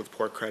individuals with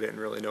poor credit and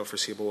really no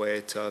foreseeable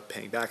way to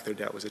paying back their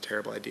debt was a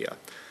terrible idea.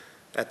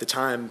 At the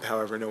time,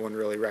 however, no one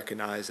really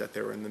recognized that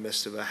they were in the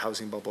midst of a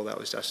housing bubble that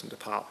was destined to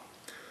pop.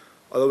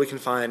 Although we can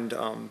find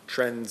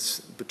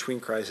trends between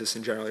crises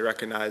and generally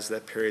recognize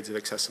that periods of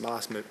excessive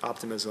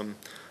optimism,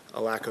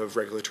 a lack of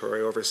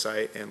regulatory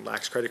oversight, and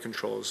lax credit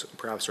controls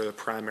perhaps are the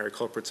primary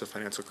culprits of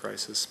financial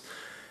crisis.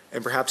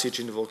 And perhaps each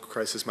individual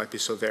crisis might be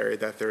so varied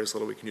that there is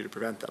little we can do to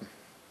prevent them.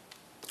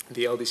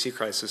 The LDC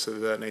crisis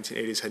of the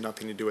 1980s had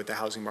nothing to do with the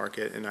housing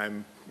market, and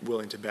I'm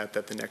willing to bet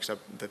that the next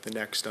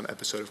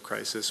episode of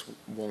crisis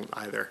won't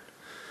either.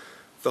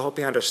 The hope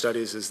behind our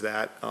studies is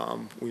that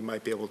we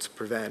might be able to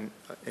prevent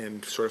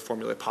and sort of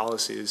formulate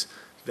policies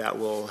that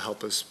will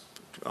help us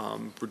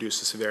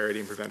reduce the severity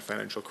and prevent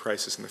financial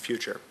crisis in the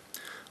future.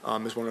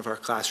 As one of our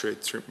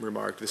classmates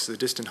remarked, this is a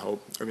distant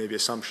hope, or maybe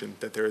assumption,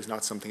 that there is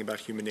not something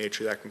about human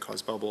nature that can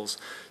cause bubbles,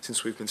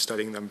 since we've been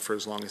studying them for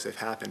as long as they've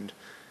happened.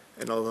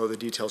 And although the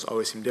details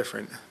always seem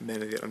different,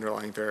 many of the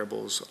underlying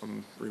variables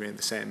remain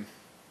the same.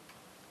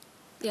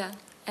 Yeah,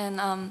 and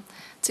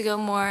to go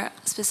more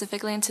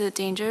specifically into the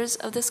dangers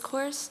of this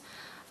course,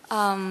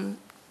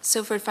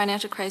 so for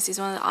financial crises,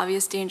 one of the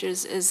obvious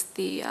dangers is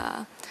the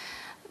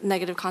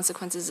negative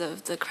consequences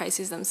of the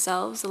crises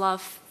themselves. A lot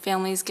of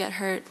families get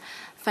hurt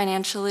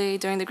financially.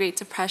 During the Great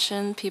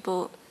Depression,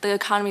 the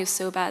economy was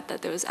so bad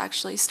that there was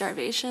actually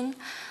starvation.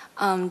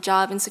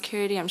 Job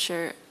insecurity, I'm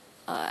sure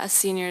as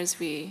seniors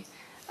we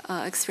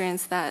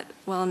experience that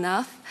well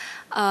enough.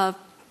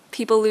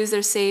 People lose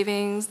their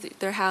savings,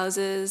 their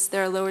houses,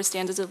 there are lower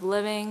standards of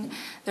living.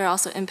 There are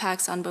also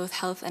impacts on both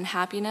health and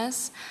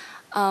happiness.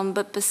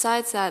 But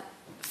besides that,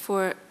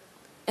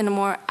 in a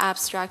more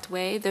abstract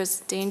way,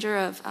 there's a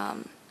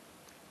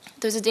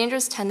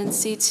dangerous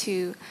tendency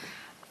to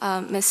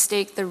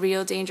mistake the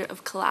real danger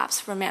of collapse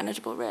for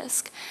manageable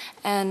risk.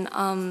 And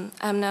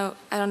I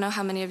don't know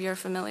how many of you are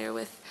familiar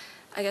with,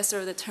 I guess,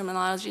 sort of the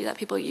terminology that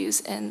people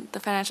use in the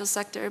financial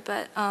sector,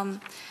 but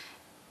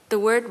the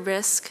word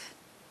risk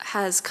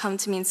has come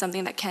to mean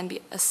something that can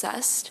be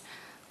assessed,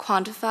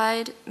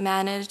 quantified,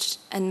 managed,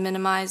 and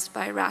minimized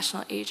by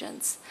rational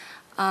agents.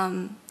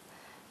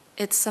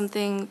 It's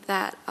something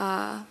that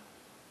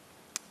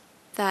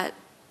that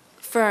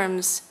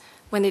firms,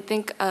 when they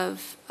think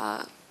of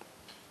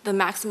the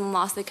maximum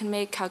loss they can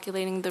make,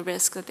 calculating the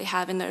risk that they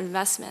have in their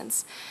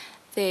investments,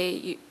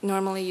 they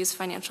normally use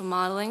financial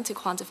modeling to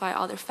quantify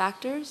all their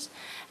factors.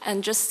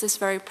 And just this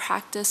very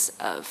practice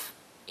of,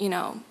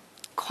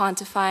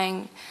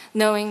 quantifying,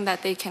 knowing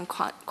that they can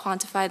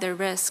quantify their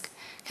risk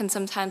can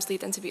sometimes lead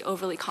them to be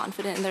overly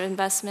confident in their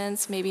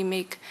investments, maybe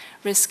make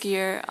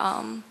riskier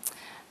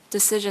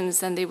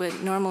decisions than they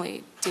would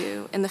normally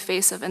do in the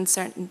face of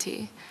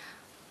uncertainty.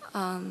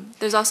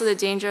 There's also the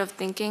danger of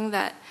thinking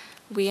that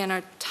we in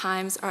our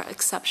times are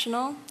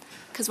exceptional,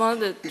 because one of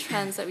the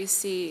trends that we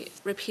see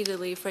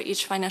repeatedly for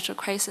each financial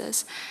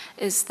crisis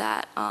is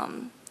that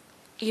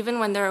even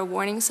when there are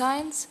warning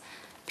signs,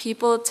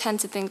 people tend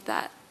to think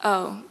that,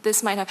 oh,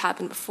 this might have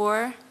happened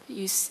before,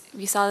 we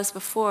saw this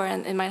before,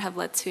 and it might have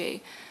led to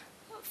a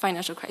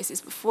financial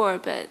crisis before,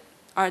 but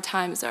our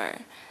times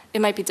it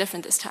might be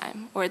different this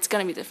time, or it's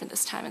going to be different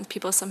this time, and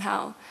people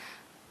somehow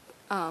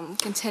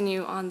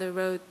continue on the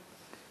road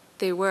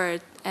they were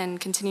and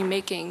continue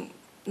making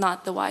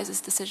not the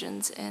wisest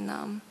decisions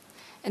in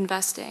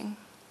investing.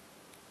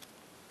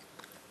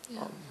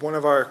 Yeah. One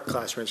of our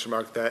classmates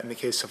remarked that in the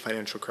case of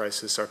financial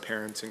crisis, our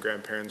parents and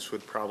grandparents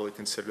would probably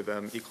consider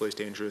them equally as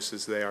dangerous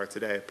as they are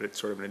today, but it's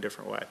sort of in a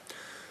different way.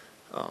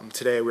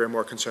 Today, we are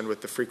more concerned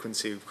with the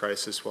frequency of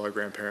crisis, while our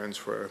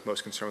grandparents were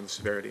most concerned with the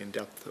severity and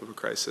depth of a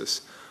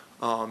crisis.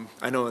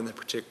 I know in the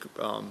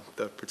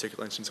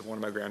particular instance of one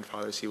of my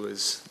grandfathers, he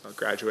was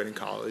graduating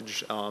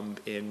college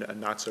in a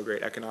not so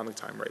great economic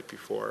time right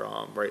before,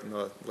 right in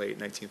the late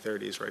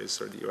 1930s, right as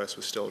sort of the U.S.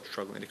 was still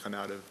struggling to come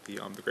out of the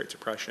Great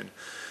Depression.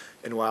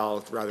 And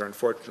while rather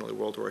unfortunately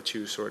World War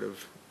II sort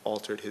of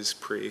altered his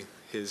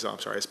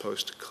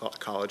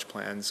post-college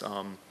plans,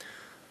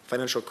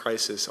 financial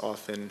crisis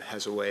often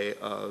has a way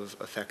of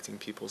affecting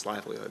people's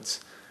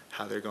livelihoods,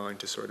 how they're going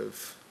to sort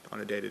of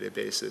on a day-to-day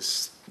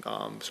basis,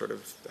 sort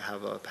of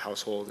have a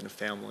household and a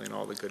family and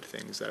all the good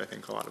things that I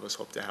think a lot of us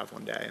hope to have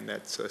one day. And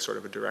that's sort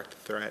of a direct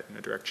threat and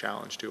a direct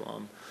challenge to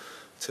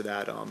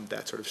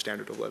that sort of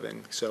standard of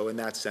living. So in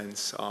that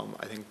sense,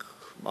 I think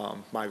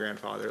my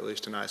grandfather, at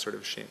least, and I sort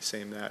of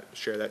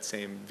share that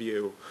same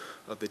view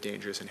of the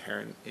dangers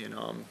inherent in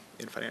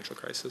financial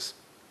crisis.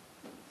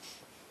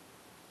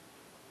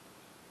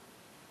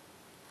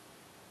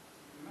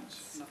 Very much.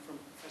 Now from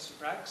Professor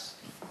Braggs.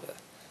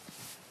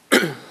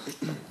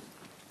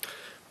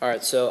 All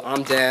right, so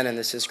I'm Dan and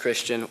this is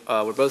Christian.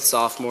 We're both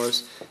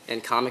sophomores in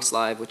Comics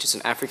Live, which is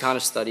an Africana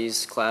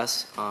Studies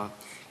class.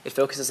 It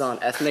focuses on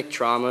ethnic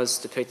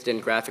traumas depicted in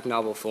graphic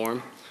novel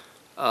form.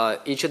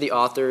 Each of the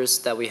authors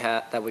that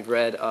we've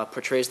read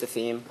portrays the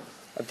theme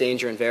of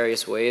danger in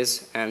various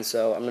ways, and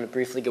so I'm going to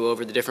briefly go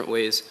over the different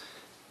ways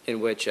in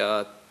which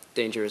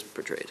danger is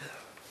portrayed.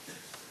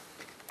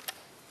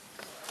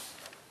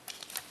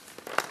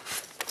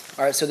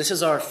 All right, so this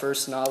is our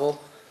first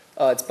novel.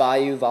 It's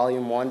Bayou,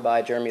 Volume 1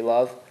 by Jeremy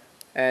Love.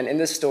 And in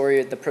this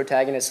story, the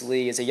protagonist,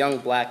 Lee, is a young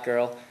black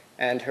girl,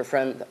 and her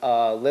friend,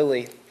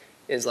 Lily,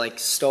 is like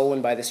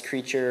stolen by this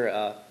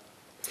creature,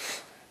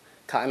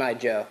 Cotton-Eye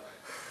Joe.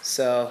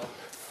 So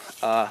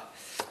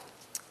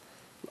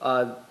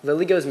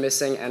Lily goes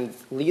missing, and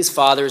Lee's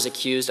father is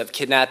accused of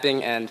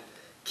kidnapping and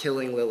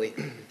killing Lily.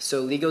 So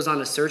Lee goes on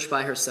a search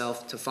by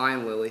herself to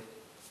find Lily.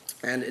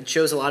 And it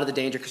shows a lot of the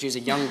danger because she's a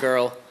young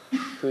girl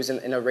who's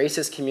in a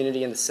racist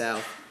community in the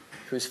South,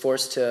 who's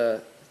forced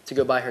to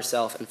go by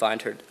herself and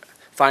find her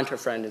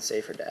friend and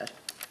save her dad.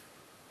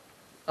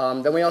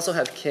 Then we also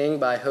have King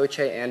by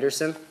Ho-Che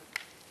Anderson.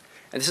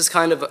 And this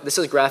is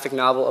a graphic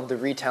novel of the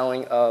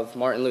retelling of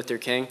Martin Luther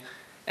King.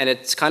 And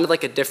it's kind of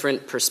like a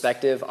different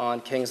perspective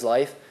on King's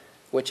life,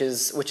 which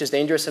is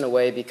dangerous in a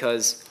way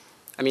because,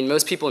 I mean,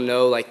 most people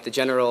know like the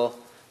general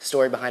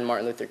story behind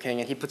Martin Luther King,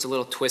 and he puts a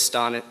little twist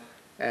on it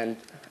and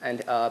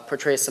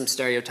portrays some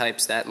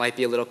stereotypes that might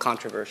be a little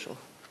controversial.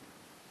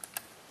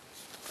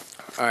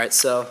 All right,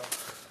 so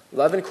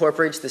Love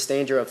incorporates this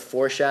danger of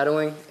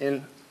foreshadowing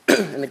in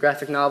the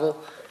graphic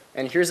novel.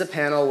 And here's a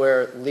panel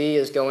where Lee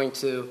is going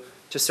to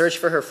search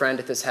for her friend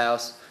at this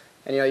house.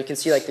 And you can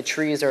see like the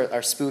trees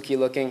are spooky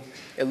looking.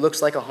 It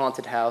looks like a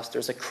haunted house.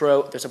 There's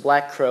a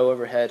black crow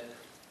overhead.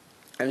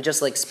 And it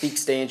just like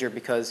speaks danger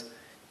because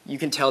you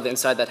can tell that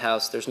inside that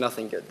house there's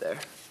nothing good there.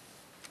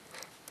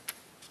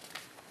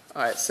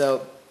 All right,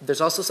 so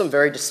there's also some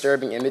very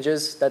disturbing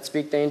images that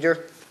speak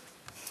danger.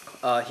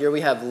 Here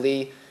we have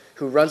Lee,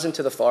 who runs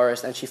into the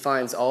forest, and she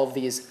finds all of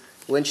these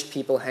lynched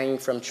people hanging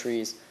from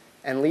trees.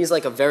 And Lee's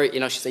like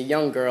she's a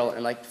young girl,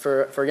 and like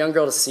for a young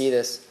girl to see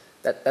this,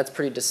 that's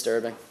pretty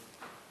disturbing.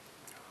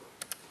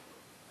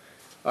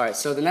 All right,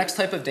 so the next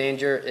type of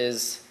danger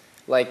is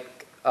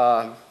like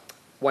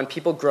when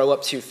people grow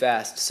up too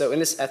fast. So in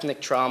this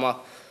ethnic trauma,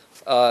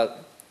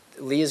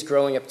 Lee is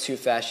growing up too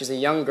fast. She's a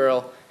young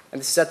girl, and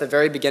this is at the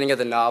very beginning of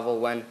the novel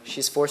when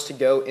she's forced to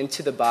go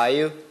into the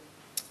bayou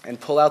and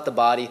pull out the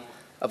body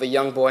of a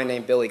young boy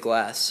named Billy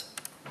Glass.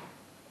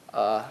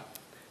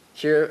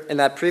 Here in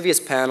that previous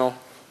panel,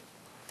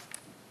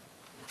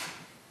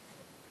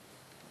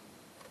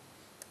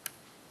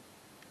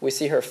 we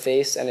see her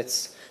face, and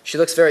she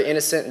looks very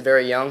innocent and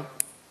very young.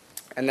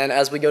 And then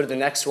as we go to the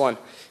next one,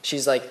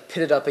 she's like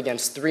pitted up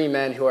against 3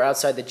 men who are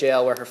outside the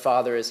jail where her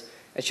father is,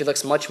 and she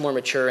looks much more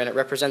mature, and it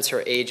represents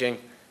her aging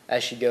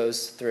as she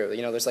goes through.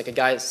 You know, there's like a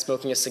guy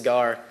smoking a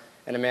cigar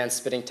and a man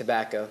spitting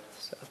tobacco.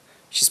 So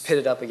she's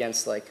pitted up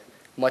against like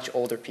much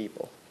older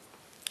people.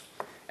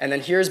 And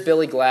then here's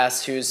Billy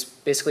Glass, who's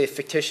basically a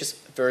fictitious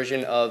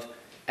version of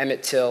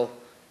Emmett Till,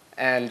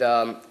 and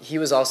he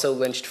was also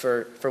lynched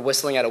for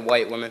whistling at a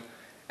white woman.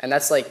 And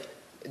that's like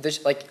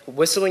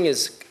whistling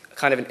is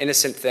kind of an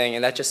innocent thing,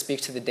 and that just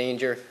speaks to the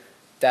danger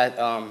that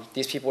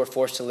these people were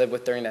forced to live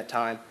with during that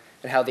time,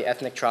 and how the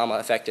ethnic trauma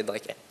affected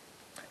like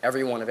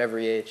everyone of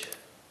every age.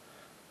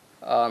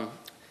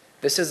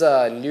 This is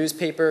a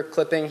newspaper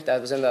clipping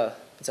that was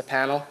it's a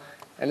panel,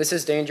 and this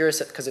is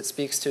dangerous because it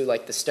speaks to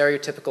like the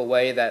stereotypical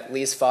way that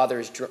Lee's father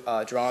is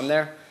drawn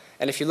there.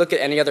 And if you look at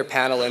any other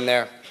panel in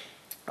there,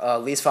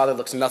 Lee's father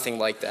looks nothing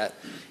like that.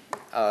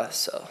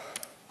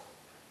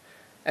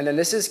 And then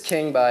this is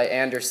King by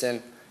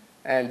Anderson,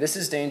 and this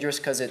is dangerous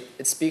because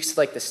it speaks to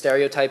like the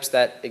stereotypes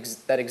that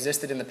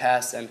existed in the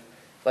past and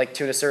like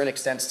to a certain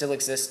extent still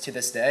exist to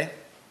this day.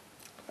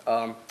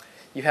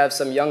 You have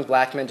some young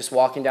black men just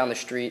walking down the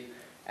street,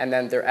 and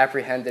then they're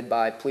apprehended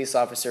by police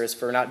officers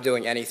for not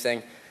doing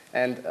anything.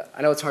 And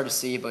I know it's hard to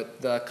see,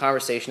 but the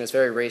conversation is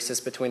very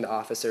racist between the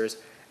officers,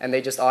 and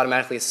they just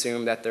automatically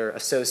assume that they're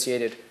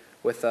associated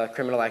with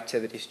criminal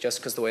activities just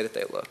because of the way that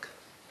they look.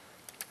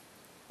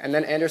 And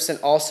then Anderson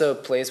also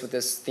plays with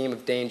this theme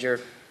of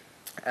danger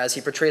as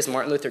he portrays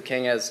Martin Luther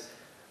King as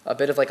a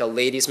bit of like a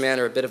ladies'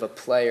 man or a bit of a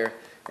player,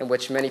 in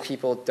which many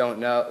people don't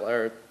know,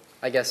 or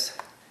I guess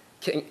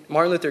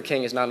Martin Luther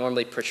King is not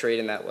normally portrayed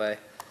in that way.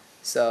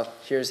 So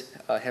here's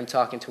him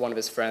talking to one of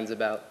his friends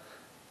about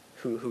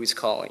who he's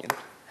calling and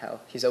how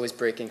he's always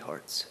breaking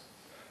hearts.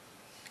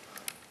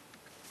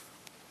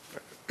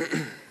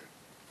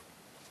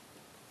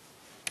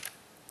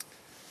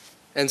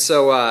 And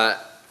so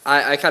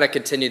I kind of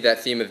continued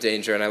that theme of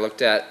danger, and I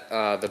looked at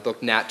the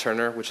book Nat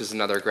Turner, which is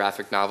another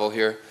graphic novel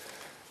here.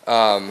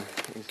 You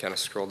can kind of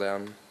scroll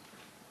down.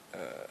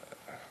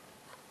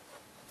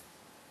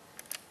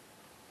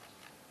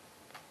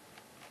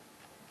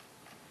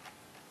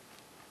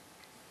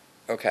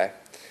 Okay.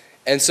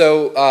 And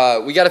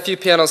so we got a few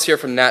panels here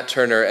from Nat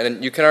Turner,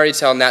 and you can already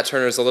tell Nat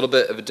Turner is a little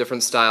bit of a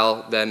different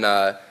style than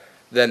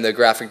the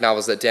graphic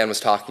novels that Dan was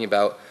talking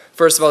about.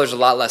 First of all, there's a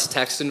lot less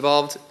text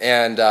involved,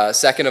 and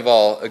second of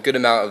all, a good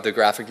amount of the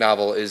graphic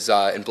novel is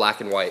in black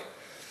and white.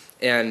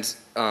 And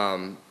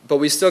but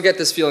we still get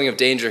this feeling of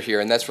danger here,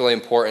 and that's really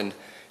important.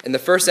 And the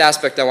first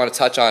aspect I want to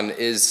touch on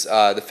is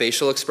the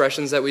facial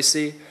expressions that we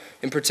see.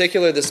 In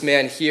particular, this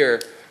man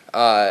here,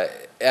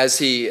 as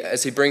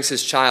he brings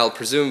his child,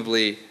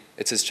 presumably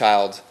it's his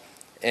child,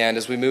 and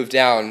as we move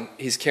down,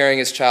 he's carrying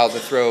his child to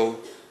throw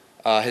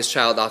his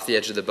child off the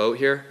edge of the boat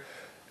here.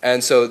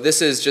 And so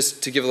this is,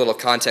 just to give a little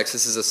context,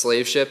 this is a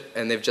slave ship,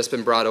 and they've just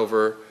been brought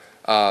over.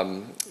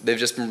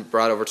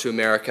 To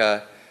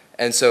America,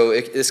 and so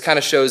this kind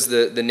of shows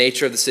the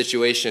nature of the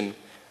situation.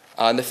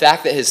 And the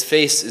fact that his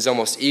face is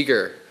almost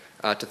eager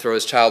to throw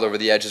his child over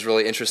the edge is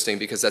really interesting,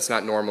 because that's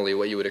not normally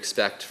what you would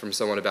expect from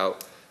someone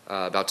about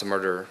to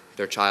murder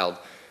their child.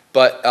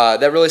 But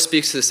that really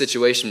speaks to the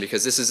situation,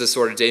 because this is the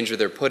sort of danger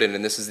they're put in,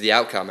 and this is the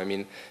outcome. I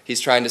mean, he's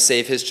trying to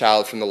save his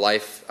child from the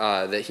life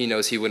that he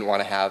knows he wouldn't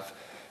want to have,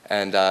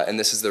 and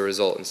this is the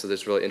result. And so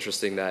it's really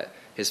interesting that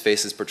his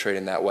face is portrayed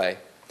in that way.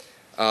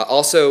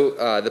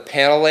 Also, the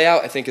panel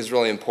layout I think is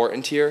really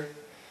important here,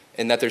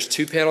 in that there's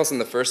 2 panels on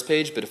the first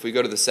page, but if we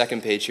go to the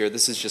second page here,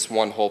 this is just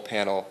one whole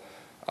panel,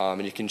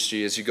 and you can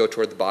see as you go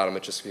toward the bottom,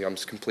 it just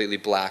becomes completely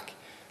black,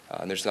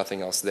 and there's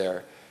nothing else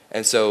there.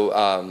 And so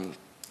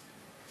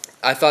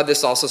I thought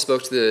this also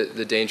spoke to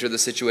the danger of the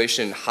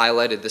situation, and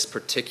highlighted this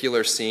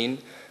particular scene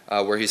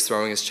where he's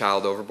throwing his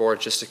child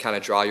overboard, just to kind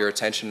of draw your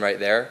attention right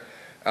there.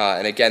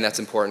 And again, that's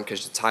important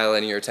because it's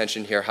highlighting your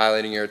attention here,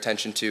 highlighting your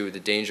attention to the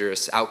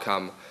dangerous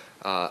outcome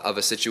of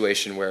a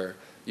situation where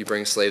you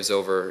bring slaves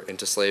over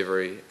into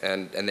slavery,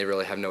 and they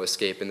really have no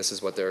escape, and this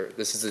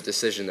is a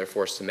decision they're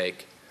forced to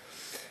make.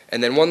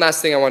 And then one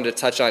last thing I wanted to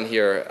touch on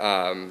here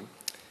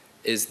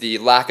is the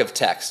lack of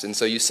text. And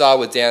so you saw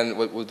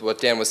with what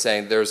Dan was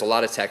saying, there was a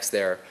lot of text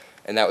there,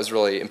 and that was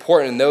really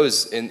important in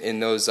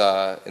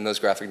those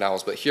graphic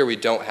novels. But here we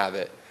don't have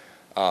it,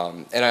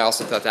 and I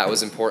also thought that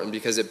was important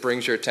because it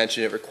brings your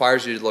attention. It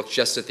requires you to look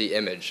just at the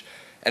image.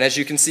 And as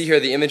you can see here,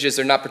 the images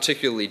are not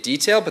particularly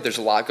detailed, but there's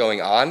a lot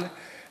going on.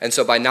 And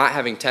so by not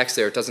having text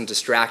there, it doesn't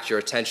distract your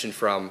attention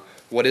from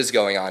what is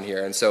going on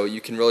here. And so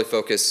you can really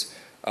focus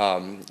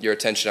your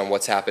attention on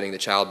what's happening, the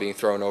child being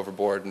thrown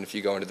overboard, and if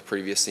you go into the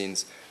previous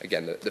scenes,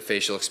 again, the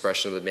facial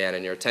expression of the man,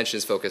 and your attention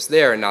is focused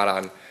there and not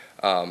on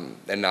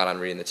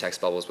reading the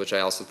text bubbles, which I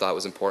also thought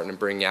was important in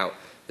bringing out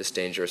this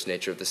dangerous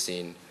nature of the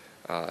scene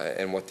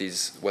and what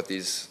these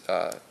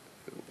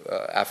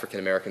African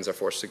Americans are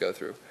forced to go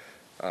through.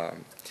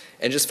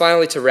 And just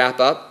finally to wrap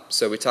up,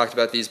 so we talked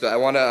about these, but I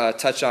want to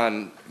touch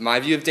on my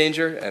view of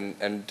danger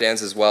and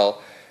Dan's as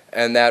well,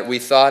 and that we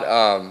thought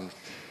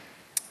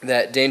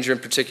that danger in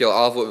particular,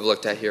 all of what we've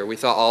looked at here, we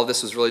thought all of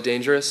this was really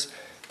dangerous,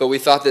 but we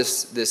thought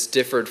this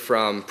differed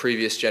from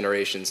previous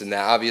generations, and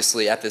that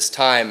obviously at this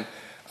time,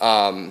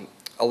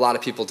 a lot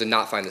of people did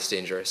not find this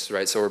dangerous,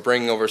 right? So we're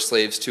bringing over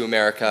slaves to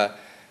America,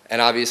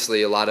 and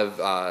obviously a lot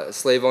of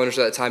slave owners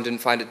at that time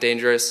didn't find it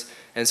dangerous.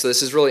 And so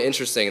this is really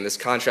interesting, in this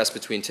contrast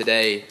between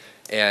today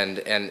and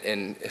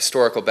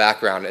historical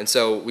background. And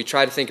so we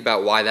try to think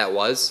about why that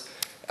was.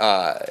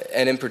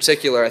 And in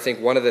particular, I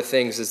think one of the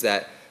things is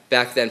that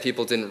back then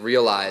people didn't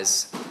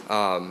realize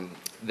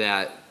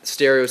that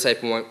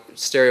stereotyping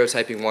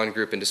one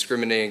group and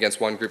discriminating against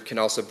one group can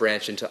also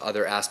branch into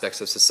other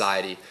aspects of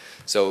society.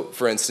 So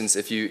for instance,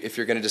 if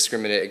you're going to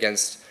discriminate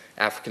against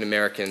African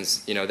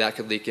Americans, that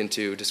could leak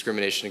into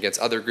discrimination against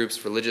other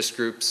groups, religious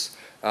groups,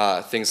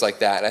 things like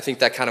that. And I think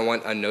that kind of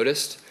went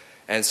unnoticed.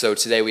 And so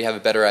today we have a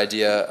better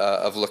idea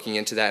of looking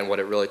into that and what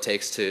it really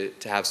takes to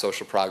have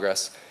social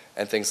progress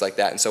and things like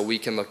that. And so we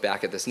can look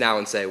back at this now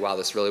and say, wow,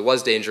 this really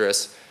was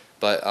dangerous,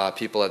 but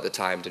people at the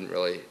time didn't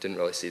really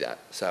see that.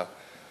 So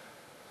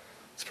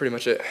that's pretty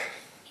much it.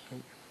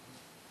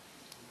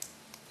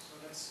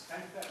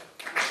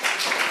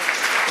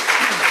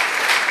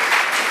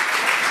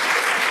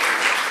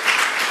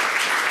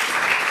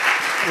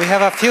 We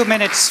have a few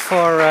minutes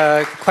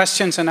for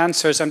questions and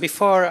answers, and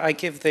before I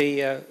give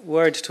the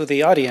word to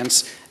the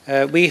audience,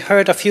 we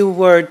heard a few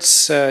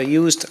words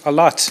used a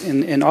lot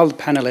in all the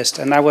panelists,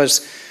 and that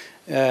was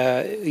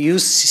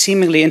used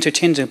seemingly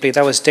interchangeably.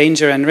 That was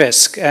danger and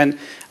risk, and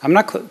I'm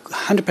not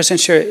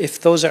 100% sure if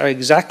those are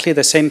exactly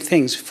the same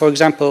things. For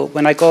example,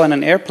 when I go on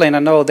an airplane, I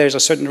know there's a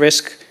certain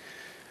risk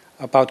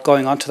about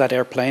going onto that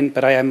airplane,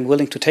 but I am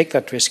willing to take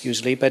that risk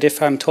usually. But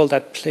if I'm told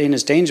that plane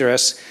is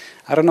dangerous,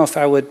 I don't know if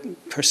I would,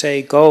 per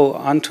se, go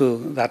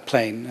onto that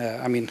plane.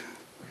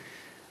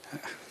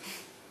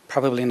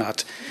 Probably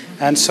not.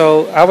 And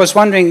so I was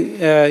wondering,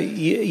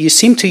 you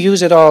seem to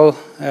use it all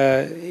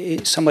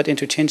somewhat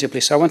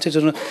interchangeably. So I wanted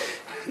to know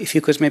if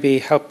you could maybe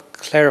help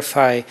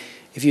clarify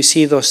if you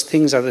see those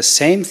things are the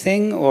same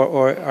thing,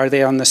 or are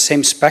they on the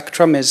same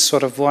spectrum? Is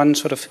sort of one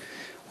sort of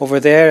over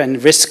there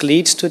and risk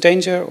leads to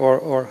danger,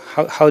 or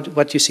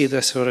what do you see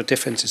the sort of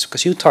differences?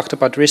 Because you talked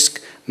about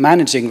risk,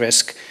 managing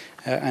risk,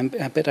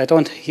 but I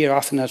don't hear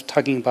often of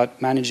talking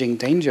about managing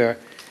danger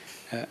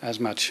as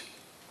much.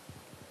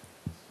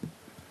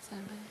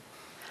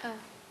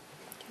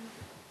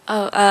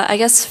 I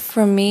guess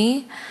for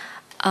me,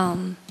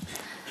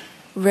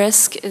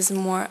 risk is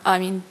more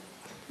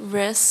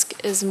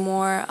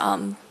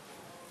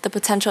the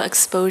potential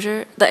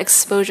exposure,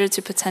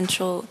 to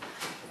potential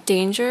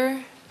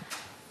danger,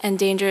 and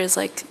danger is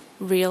like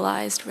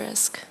realized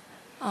risk.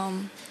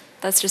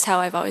 That's just how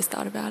I've always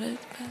thought about it.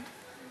 But.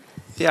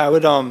 Yeah,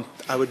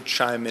 I would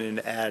chime in and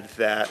add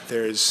that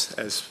there's,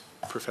 as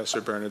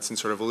Professor Bernhardsson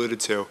sort of alluded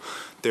to,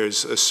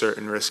 there's a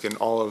certain risk in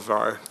all of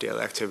our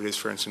daily activities.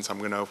 For instance, I'm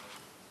going to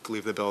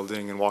leave the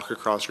building and walk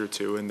across Route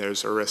 2, and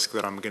there's a risk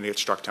that I'm going to get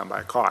struck down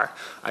by a car.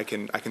 I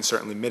can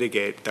certainly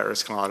mitigate that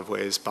risk in a lot of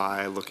ways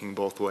by looking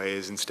both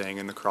ways and staying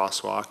in the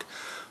crosswalk.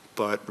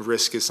 But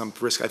risk. I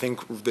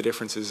think the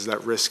difference is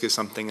that risk is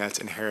something that's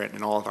inherent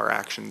in all of our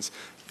actions,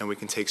 and we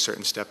can take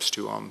certain steps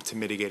to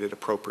mitigate it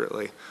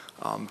appropriately.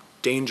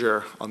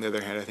 Danger, on the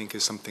other hand, I think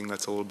is something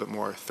that's a little bit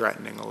more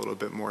threatening, a little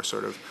bit more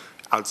sort of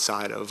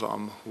outside of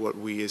what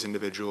we as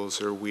individuals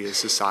or we as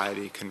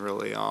society can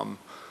really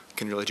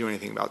do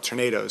anything about.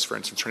 Tornadoes, for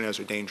instance, tornadoes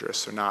are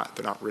dangerous. They're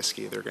not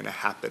risky. They're going to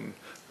happen,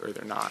 or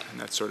they're not. And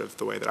that's sort of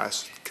the way that I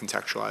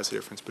contextualize the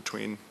difference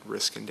between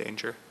risk and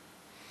danger.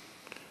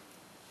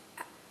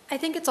 I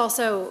think it's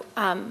also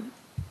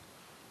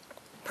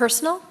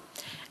personal.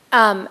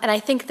 And I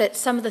think that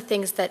some of the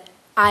things that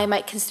I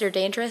might consider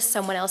dangerous,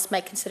 someone else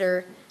might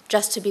consider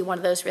just to be one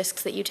of those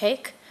risks that you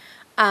take.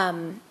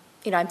 I'm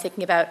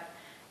thinking about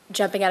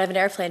jumping out of an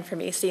airplane. For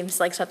me seems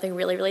like something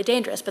really, really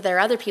dangerous. But there are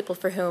other people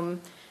for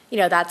whom,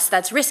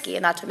 that's risky,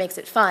 and that's what makes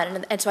it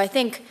fun. And so I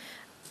think,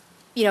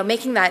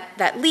 making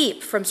that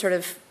leap from sort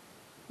of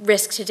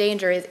risk to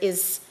danger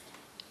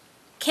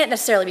can't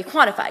necessarily be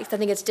quantified, because I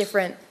think it's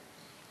different.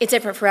 It's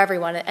different for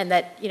everyone, and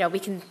that we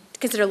can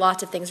consider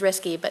lots of things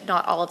risky, but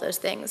not all of those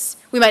things.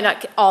 We might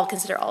not all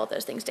consider all of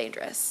those things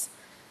dangerous.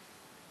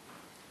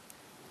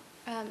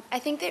 I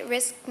think that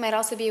risk might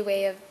also be a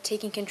way of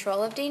taking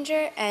control of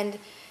danger, and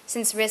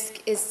since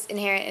risk is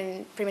inherent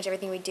in pretty much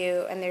everything we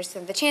do, and there's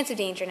the chance of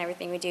danger in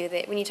everything we do,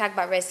 that when you talk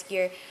about risk,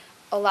 you're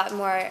a lot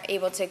more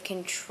able to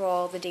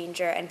control the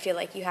danger and feel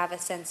like you have a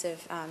sense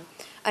of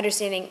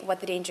understanding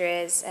what the danger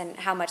is and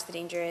how much the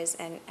danger is,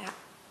 and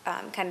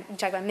you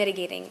talk about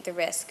mitigating the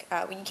risk.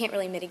 You can't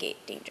really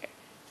mitigate danger.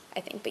 I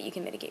think, but you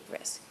can mitigate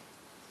risk.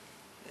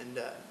 And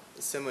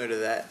similar to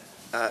that,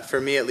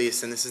 for me at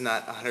least, and this is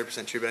not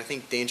 100% true, but I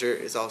think danger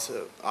is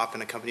also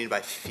often accompanied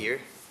by fear.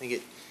 I think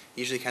it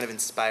usually kind of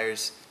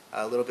inspires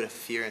a little bit of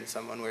fear in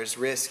someone, whereas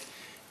risk,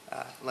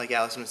 like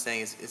Allison was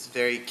saying, is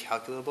very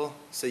calculable.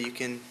 So you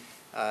can,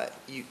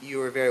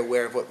 you are very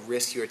aware of what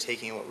risk you are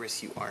taking and what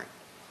risk you aren't.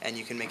 And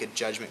you can make a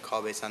judgment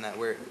call based on that,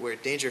 where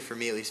danger, for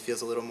me at least,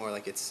 feels a little more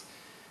like it's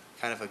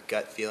kind of a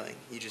gut feeling.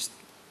 You just,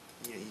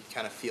 you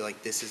kind of feel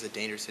like this is a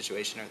dangerous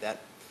situation, or that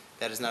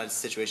is not a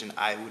situation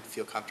I would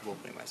feel comfortable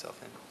putting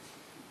myself in.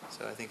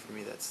 So I think for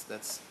me that's a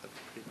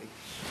pretty big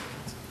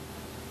difference.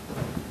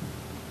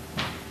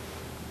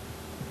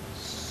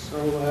 So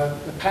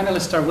the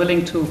panelists are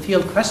willing to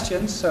field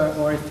questions,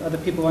 or if other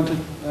people want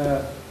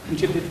to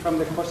contribute from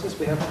the courses.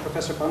 We have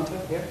Professor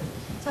Bonta here.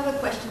 So I have a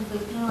question for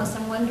the panelists.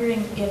 I'm wondering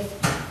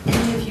if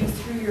any of you,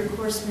 through your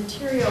course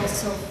material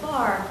so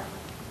far,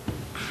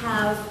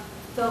 have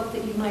felt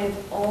that you might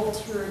have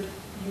altered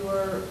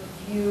your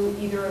view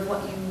either of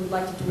what you would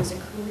like to do as a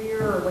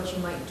career or what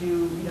you might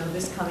do,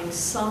 this coming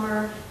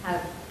summer.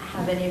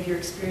 Have any of your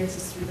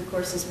experiences through the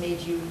courses made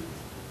you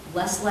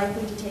less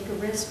likely to take a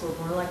risk or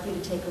more likely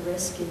to take a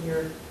risk in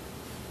your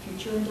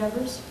future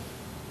endeavors?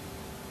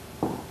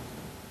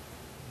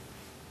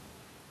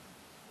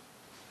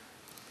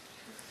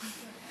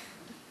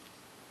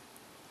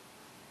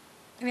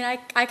 I mean,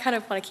 I kind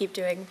of want to keep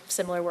doing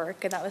similar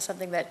work, and that was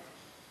something that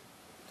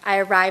I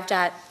arrived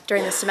at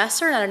during the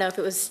semester, and I don't know if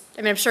it was,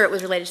 I mean, I'm sure it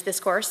was related to this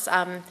course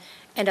and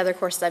other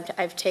courses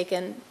I've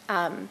taken,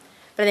 but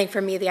I think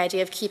for me, the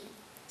idea of to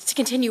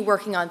continue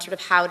working on sort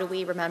of how do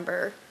we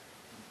remember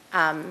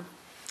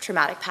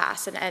traumatic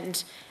past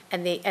and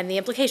the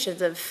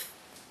implications of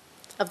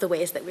the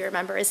ways that we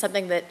remember is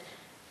something that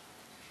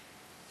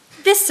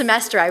this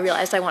semester I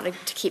realized I wanted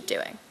to keep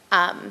doing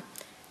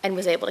and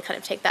was able to kind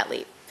of take that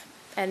leap.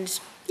 And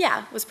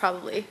yeah, was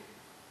probably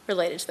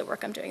related to the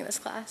work I'm doing in this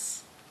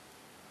class.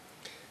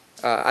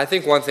 I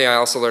think one thing I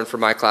also learned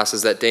from my class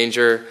is that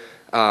danger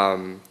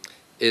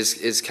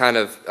is kind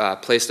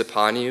of placed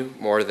upon you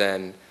more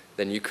than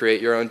you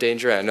create your own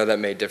danger. I know that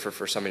may differ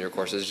for some of your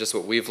courses. It's just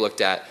what we've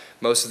looked at.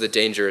 Most of the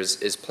danger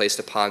is placed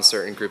upon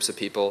certain groups of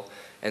people.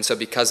 And so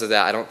because of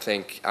that, I don't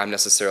think I'm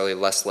necessarily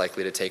less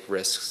likely to take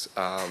risks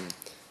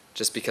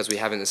just because we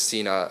haven't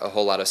seen a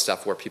whole lot of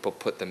stuff where people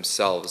put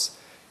themselves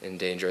in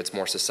danger. It's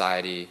more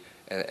society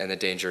and the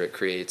danger it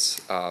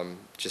creates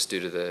just due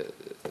to the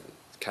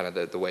kind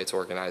of the way it's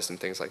organized and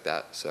things like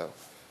that. So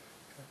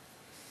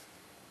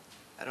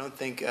I don't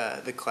think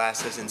the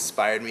class has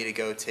inspired me to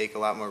go take a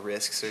lot more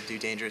risks or do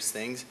dangerous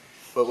things,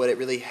 but what it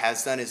really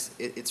has done is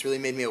it's really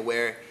made me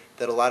aware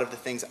that a lot of the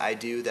things I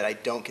do that I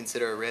don't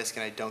consider a risk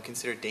and I don't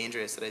consider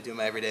dangerous that I do in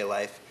my everyday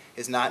life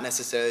is not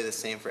necessarily the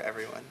same for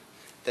everyone.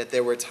 That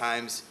there were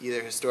times,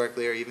 either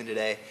historically or even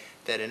today,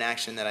 that an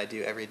action that I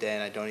do every day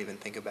and I don't even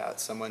think about,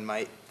 someone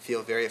might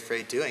feel very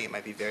afraid doing. It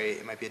might be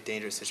a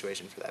dangerous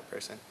situation for that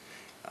person.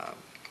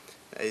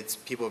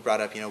 People have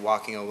brought up,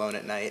 walking alone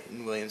at night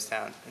in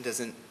Williamstown. It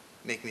doesn't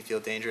make me feel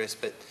dangerous,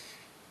 but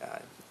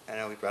I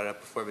know we brought it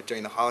up before, but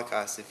during the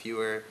Holocaust, if you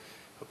were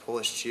a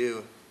Polish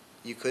Jew,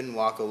 you couldn't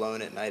walk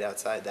alone at night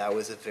outside. That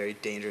was a very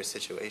dangerous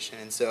situation.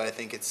 And so I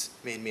think it's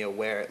made me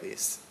aware, at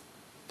least,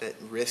 that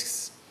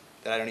risks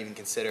that I don't even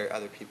consider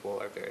other people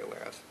are very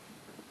aware of.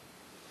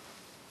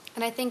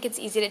 And I think it's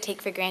easy to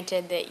take for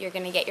granted that you're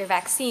going to get your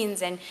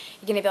vaccines and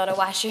you're going to be able to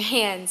wash your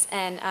hands.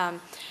 And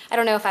I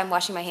don't know if I'm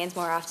washing my hands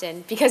more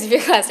often because of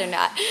your class or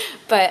not,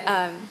 but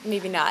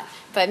maybe not.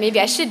 But maybe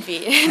I should be.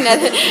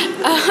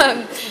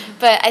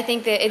 But I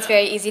think that it's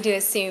very easy to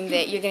assume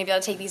that you're going to be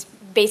able to take these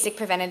basic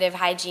preventative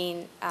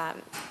hygiene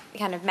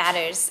kind of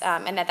matters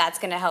and that that's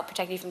going to help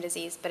protect you from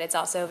disease. But it's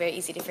also very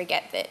easy to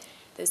forget that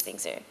those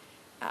things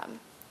are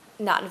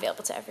not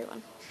available to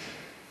everyone.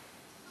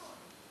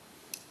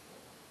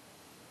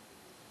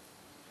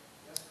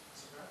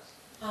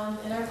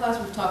 In our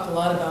class, we've talked a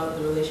lot about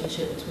the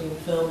relationship between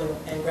film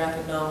and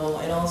graphic novel,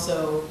 and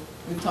also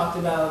we've talked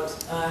about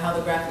how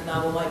the graphic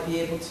novel might be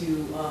able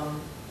to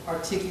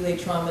articulate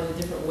trauma in a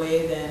different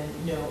way than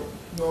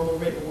normal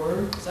written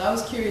word. So I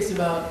was curious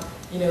about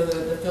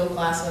the film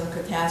class on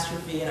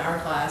catastrophe in our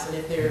class, and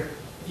if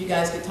you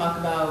guys could talk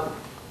about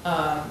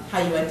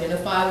how you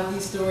identify with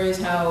these stories,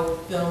 how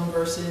film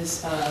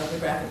versus the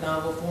graphic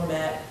novel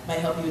format might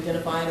help you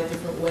identify in a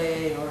different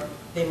way, or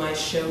they might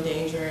show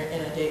danger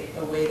in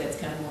a way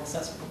that's kind of more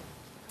accessible.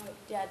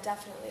 Yeah,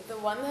 definitely.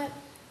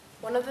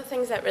 One of the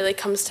things that really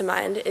comes to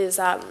mind is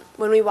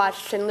when we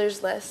watched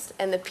Schindler's List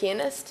and The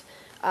Pianist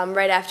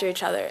right after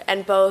each other.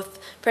 And both,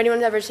 for anyone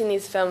who's ever seen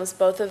these films,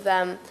 both of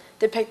them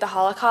depict the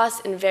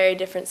Holocaust in very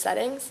different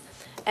settings.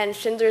 And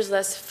Schindler's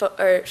List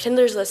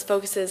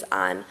focuses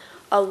on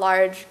a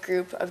large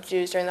group of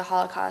Jews during the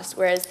Holocaust,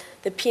 whereas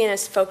The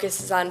Pianist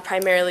focuses on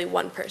primarily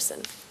one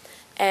person.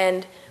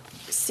 And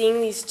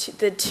seeing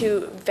the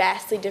two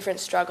vastly different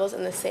struggles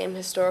in the same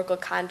historical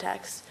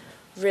context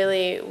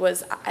really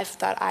was, I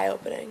thought,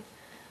 eye-opening.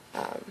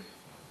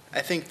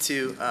 I think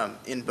too,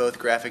 in both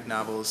graphic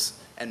novels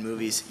and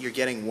movies, you're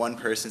getting one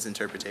person's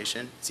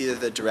interpretation. It's either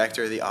the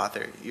director or the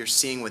author. You're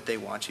seeing what they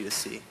want you to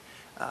see,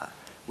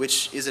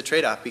 which is a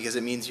trade-off because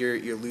it means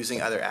you're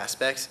losing other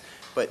aspects,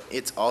 but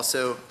it's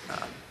also,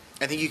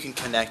 I think you can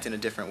connect in a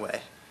different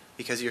way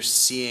because you're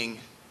seeing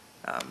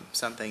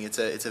something. It's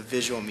a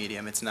visual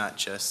medium. It's not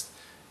just,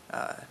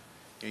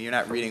 you're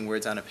not reading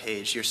words on a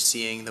page. You're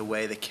seeing the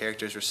way the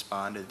characters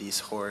respond to these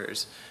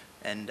horrors.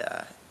 And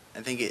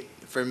I think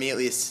for me at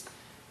least,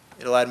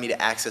 it allowed me to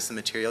access the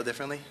material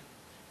differently.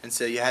 And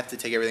so you have to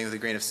take everything with a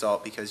grain of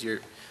salt because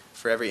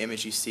for every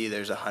image you see,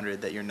 there's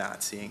 100 that you're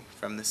not seeing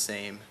from the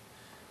same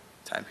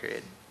time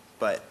period.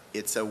 But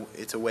it's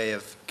a way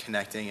of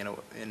connecting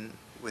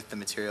with the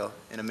material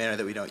in a manner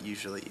that we don't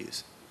usually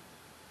use.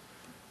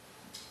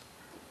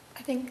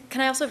 I think, can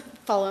I also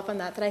follow up on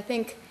that? That I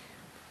think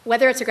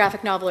whether it's a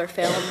graphic novel or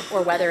film,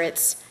 or whether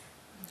it's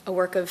a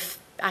work of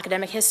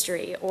academic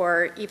history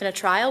or even a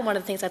trial, one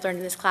of the things I've learned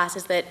in this class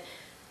is that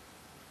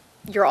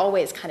you're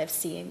always kind of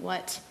seeing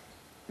what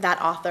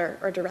that author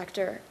or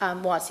director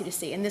wants you to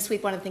see. And this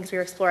week, one of the things we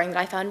were exploring that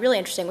I found really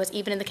interesting was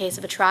even in the case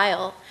of a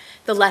trial,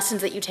 the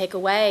lessons that you take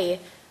away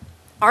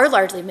are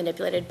largely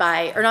manipulated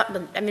by, or not,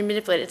 I mean,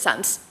 manipulated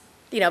sounds,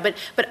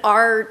 but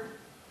are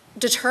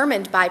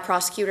determined by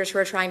prosecutors who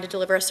are trying to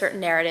deliver a certain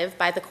narrative,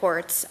 by the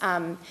courts,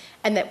 and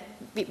that,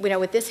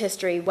 with this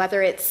history,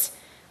 whether it's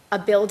a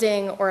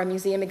building or a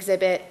museum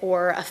exhibit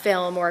or a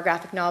film or a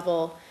graphic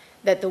novel,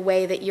 that the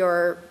way that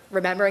you're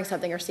remembering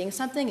something or seeing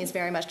something is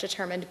very much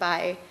determined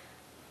by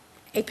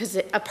a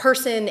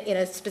person in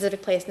a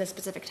specific place in a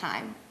specific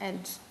time.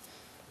 And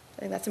I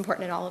think that's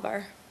important in all of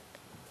our...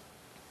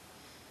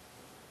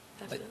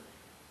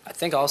 I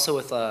think also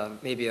with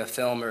maybe a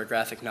film or a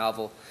graphic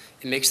novel,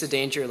 it makes the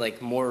danger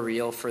more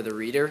real for the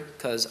reader,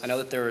 because I know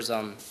that there was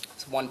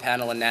one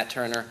panel in Nat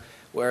Turner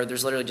where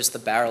there's literally just the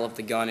barrel of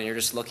the gun and you're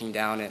just looking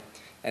down it,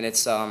 and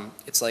it's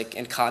like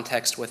in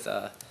context with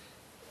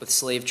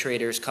slave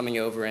traders coming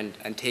over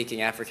and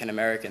taking African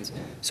Americans.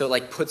 So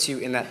it puts you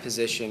in that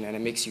position and it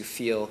makes you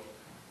feel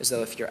as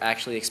though if you're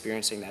actually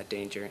experiencing that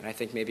danger. And I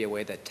think maybe a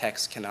way that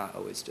text cannot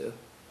always do.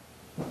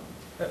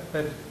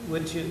 But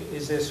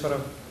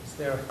is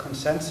there a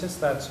consensus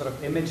that sort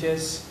of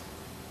images,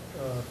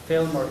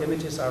 film or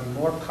images are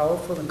more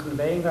powerful in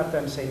conveying that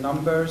than say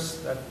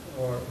numbers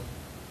or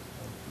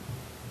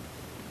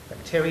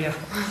bacteria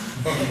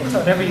or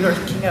whatever you're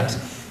looking at,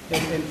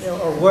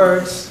 or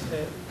words?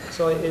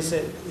 So is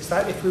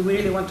that if we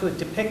really want to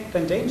depict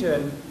then danger,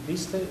 and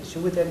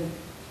should we then,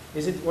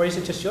 is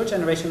it just your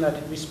generation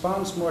that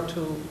responds more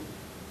to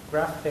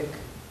graphic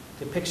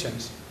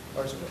depictions?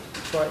 Or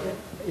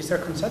is there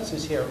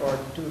consensus here, or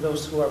do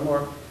those who are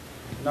more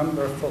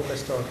number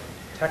focused or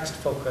text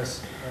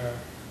focused,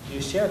 do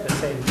you share the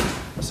same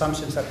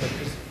assumptions that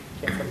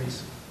came from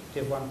these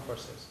Div 1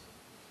 courses?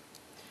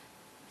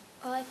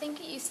 Well, I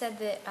think you said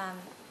that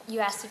you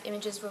asked if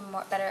images were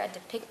better at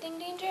depicting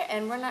danger,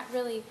 and we're not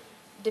really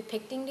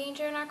depicting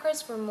danger in our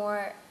course. We're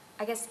more,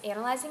 I guess,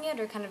 analyzing it,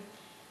 or kind of,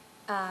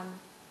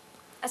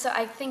 so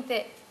I think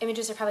that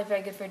images are probably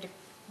very good for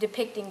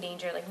depicting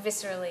danger,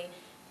 viscerally.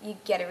 You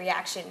get a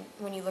reaction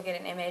when you look at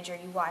an image or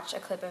you watch a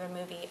clip of a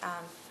movie,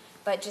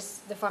 but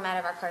just the format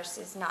of our course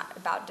is not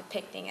about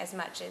depicting as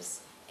much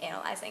as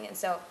analyzing, and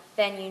so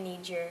then you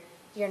need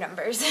your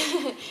numbers,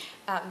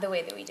 the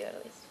way that we do it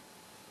at least.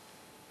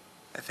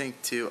 I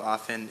think too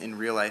often in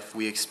real life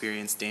we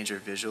experience danger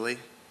visually.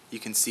 You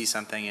can see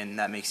something and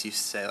that makes you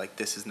say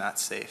this is not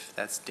safe,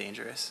 that's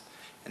dangerous.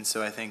 And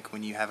so I think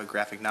when you have a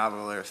graphic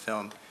novel or a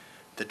film,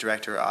 the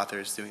director or author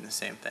is doing the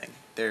same thing.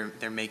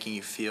 They're making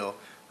you feel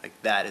like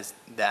that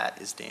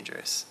is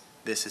dangerous,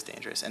 this is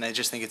dangerous. And I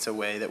just think it's a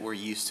way that we're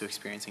used to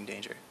experiencing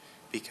danger,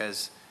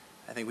 because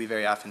I think we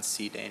very often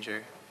see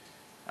danger.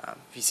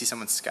 If you see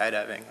someone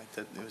skydiving,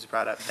 it was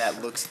brought up,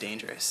 that looks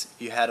dangerous.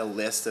 If you had a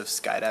list of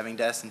skydiving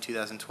deaths in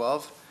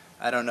 2012,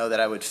 I don't know that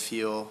I would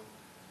feel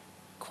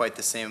quite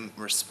the same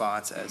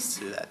response as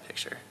to that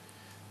picture.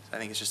 So I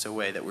think it's just a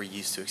way that we're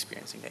used to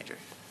experiencing danger.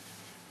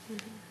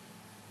 Mm-hmm.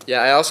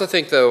 Yeah, I also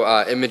think,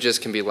 though, images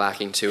can be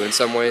lacking, too, in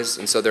some ways,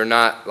 and so they're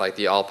not,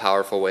 the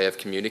all-powerful way of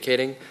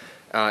communicating.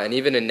 And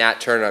even in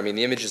Nat Turner,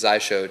 the images I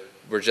showed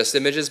were just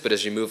images, but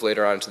as you move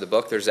later on into the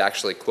book, there's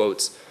actually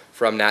quotes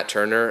from Nat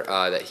Turner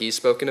that he's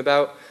spoken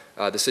about,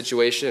 the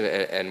situation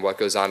and what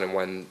goes on and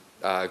when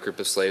a group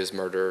of slaves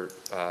murder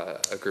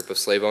a group of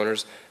slave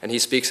owners, and he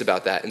speaks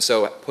about that. And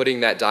so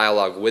putting that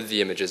dialogue with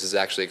the images is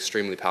actually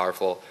extremely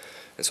powerful.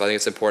 And so I think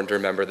it's important to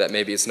remember that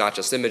maybe it's not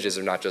just images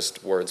or not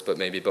just words, but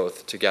maybe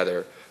both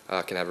together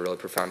can have a really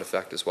profound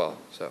effect as well.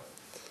 So.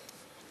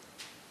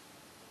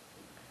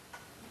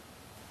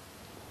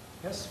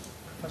 Yes,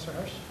 Professor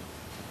Hirsch?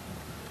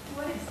 To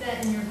what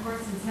extent in your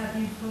courses have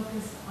you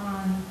focused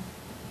on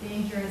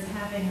danger as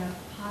having a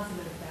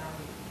positive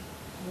value?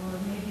 Or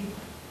maybe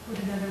put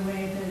another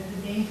way,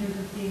 the dangers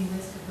of being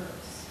risk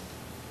averse?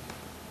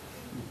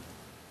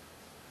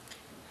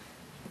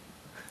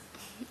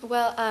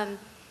 Well,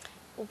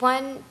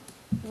 one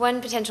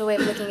one potential way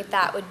of looking at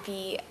that would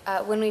be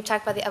when we've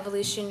talked about the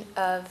evolution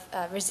of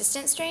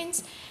resistant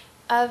strains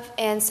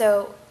and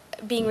so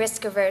being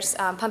risk averse,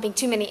 pumping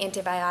too many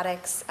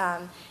antibiotics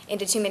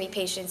into too many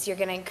patients, you're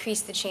going to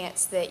increase the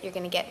chance that you're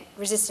going to get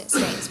resistant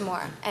strains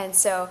more. And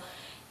so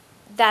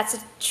that's a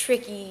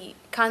tricky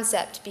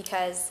concept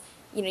because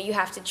you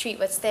have to treat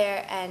what's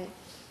there, and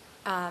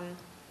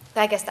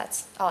I guess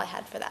that's all I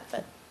had for that,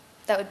 but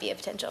that would be a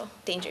potential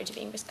danger to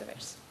being risk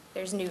averse.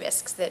 There's new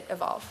risks that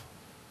evolve.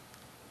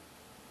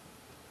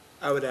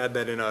 I would add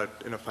that in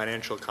a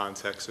financial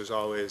context, there's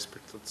always,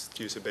 let's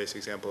use a basic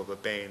example of a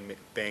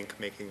bank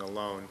making a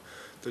loan.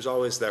 There's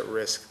always that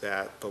risk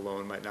that the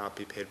loan might not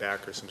be paid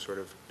back, or some sort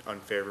of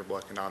unfavorable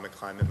economic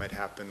climate might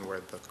happen where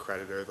the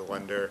creditor, the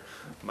lender,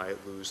 might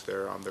lose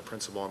their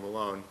principal on the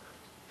loan.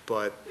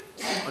 But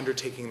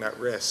undertaking that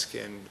risk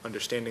and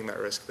understanding that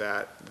risk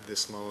that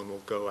this loan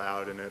will go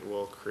out and it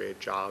will create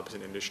jobs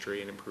in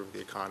industry and improve the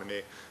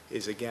economy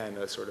is, again,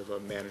 a sort of a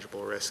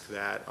manageable risk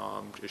that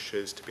just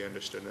is to be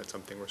understood, and it's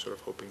something we're sort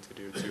of hoping to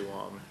do to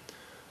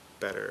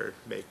better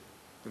make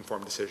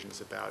informed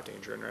decisions about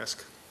danger and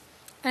risk.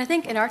 And I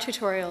think in our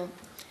tutorial,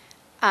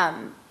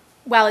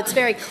 while it's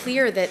very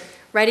clear that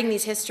writing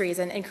these histories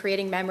and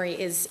creating memory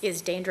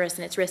is dangerous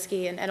and it's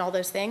risky and all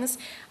those things,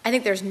 I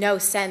think there's no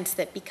sense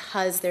that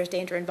because there's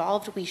danger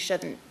involved, we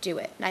shouldn't do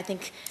it. And I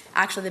think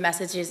actually the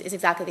message is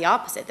exactly the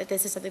opposite, that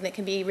this is something that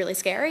can be really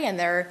scary and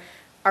there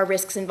are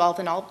risks involved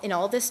in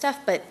all of this stuff,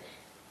 but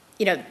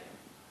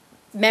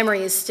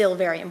memory is still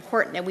very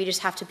important, and we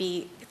just have to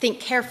think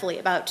carefully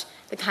about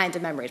the kinds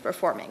of memories we're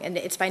forming. And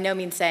it's by no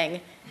means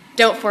saying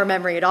don't form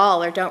memory at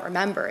all or don't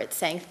remember. It's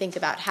saying think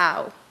about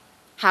how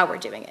we're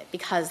doing it,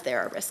 because there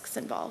are risks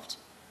involved.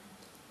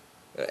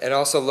 And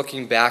also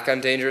looking back on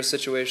dangerous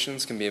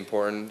situations can be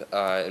important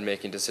in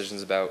making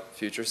decisions about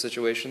future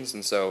situations.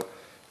 And so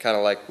kind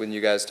of like when you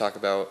guys talk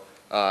about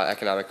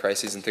economic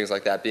crises and things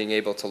like that, being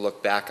able to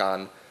look back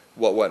on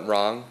what went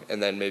wrong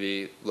and then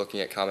maybe looking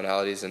at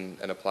commonalities and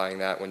applying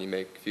that when you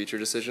make future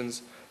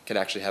decisions can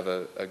actually have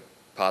a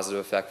positive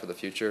effect for the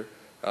future,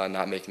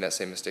 not making that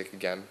same mistake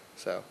again.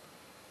 So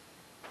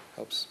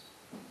helps.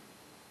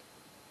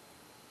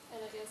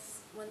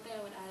 One thing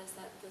I would add is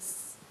that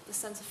the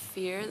sense of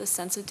fear, the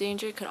sense of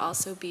danger could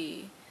also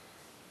be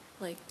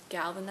like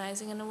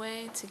galvanizing in a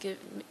way to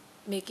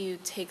make you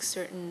take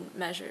certain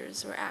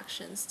measures or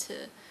actions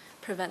to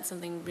prevent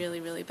something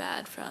really, really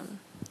bad from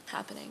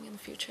happening in the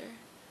future.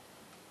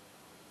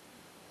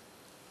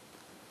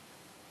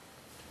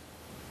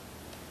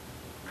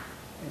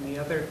 Any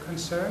other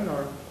concern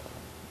or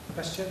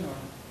question or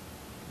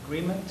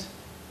agreement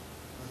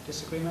or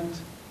disagreement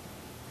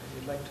that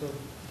you'd like to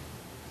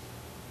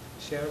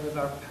share with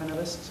our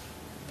panelists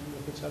and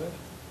with each other?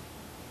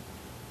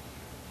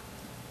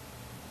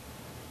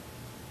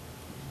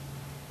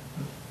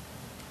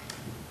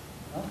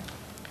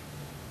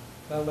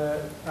 No?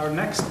 Well, our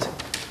next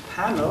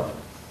panel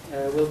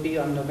will be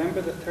on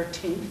November the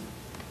 13th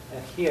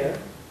here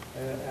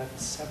at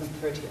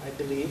 7:30, I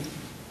believe.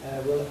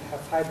 We'll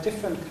have 5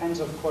 different kinds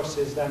of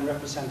courses that I'm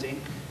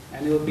representing,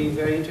 and it will be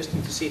very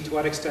interesting to see to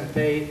what extent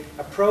they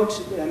approach,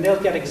 and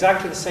they'll get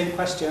exactly the same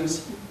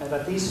questions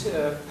that these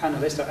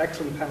panelists, our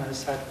excellent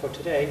panelists, had for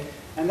today.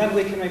 And then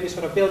we can maybe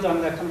sort of build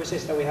on the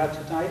conversation that we had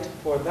tonight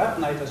for that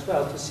night as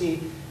well, to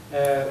see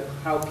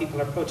how people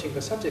are approaching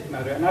the subject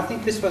matter. And I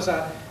think this was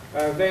a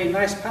very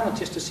nice panel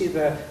just to see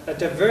the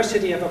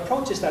diversity of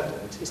approaches that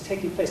is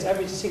taking place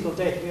every single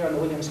day here on the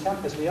Williams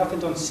campus. We often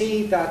don't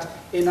see that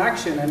in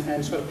action,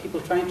 and sort of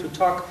people trying to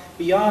talk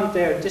beyond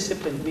their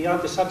discipline,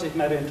 beyond the subject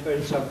matter, in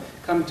terms of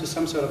coming to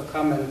some sort of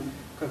common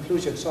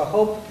conclusion. So I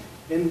hope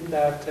in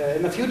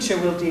the future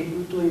we'll be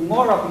doing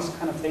more of these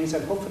kind of things,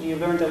 and hopefully you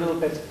learned a little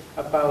bit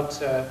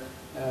about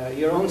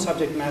your own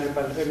subject matter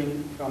by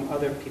learning from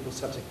other people's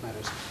subject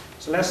matters.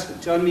 So let's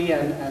join me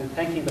in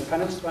thanking the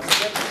panelists once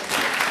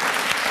again.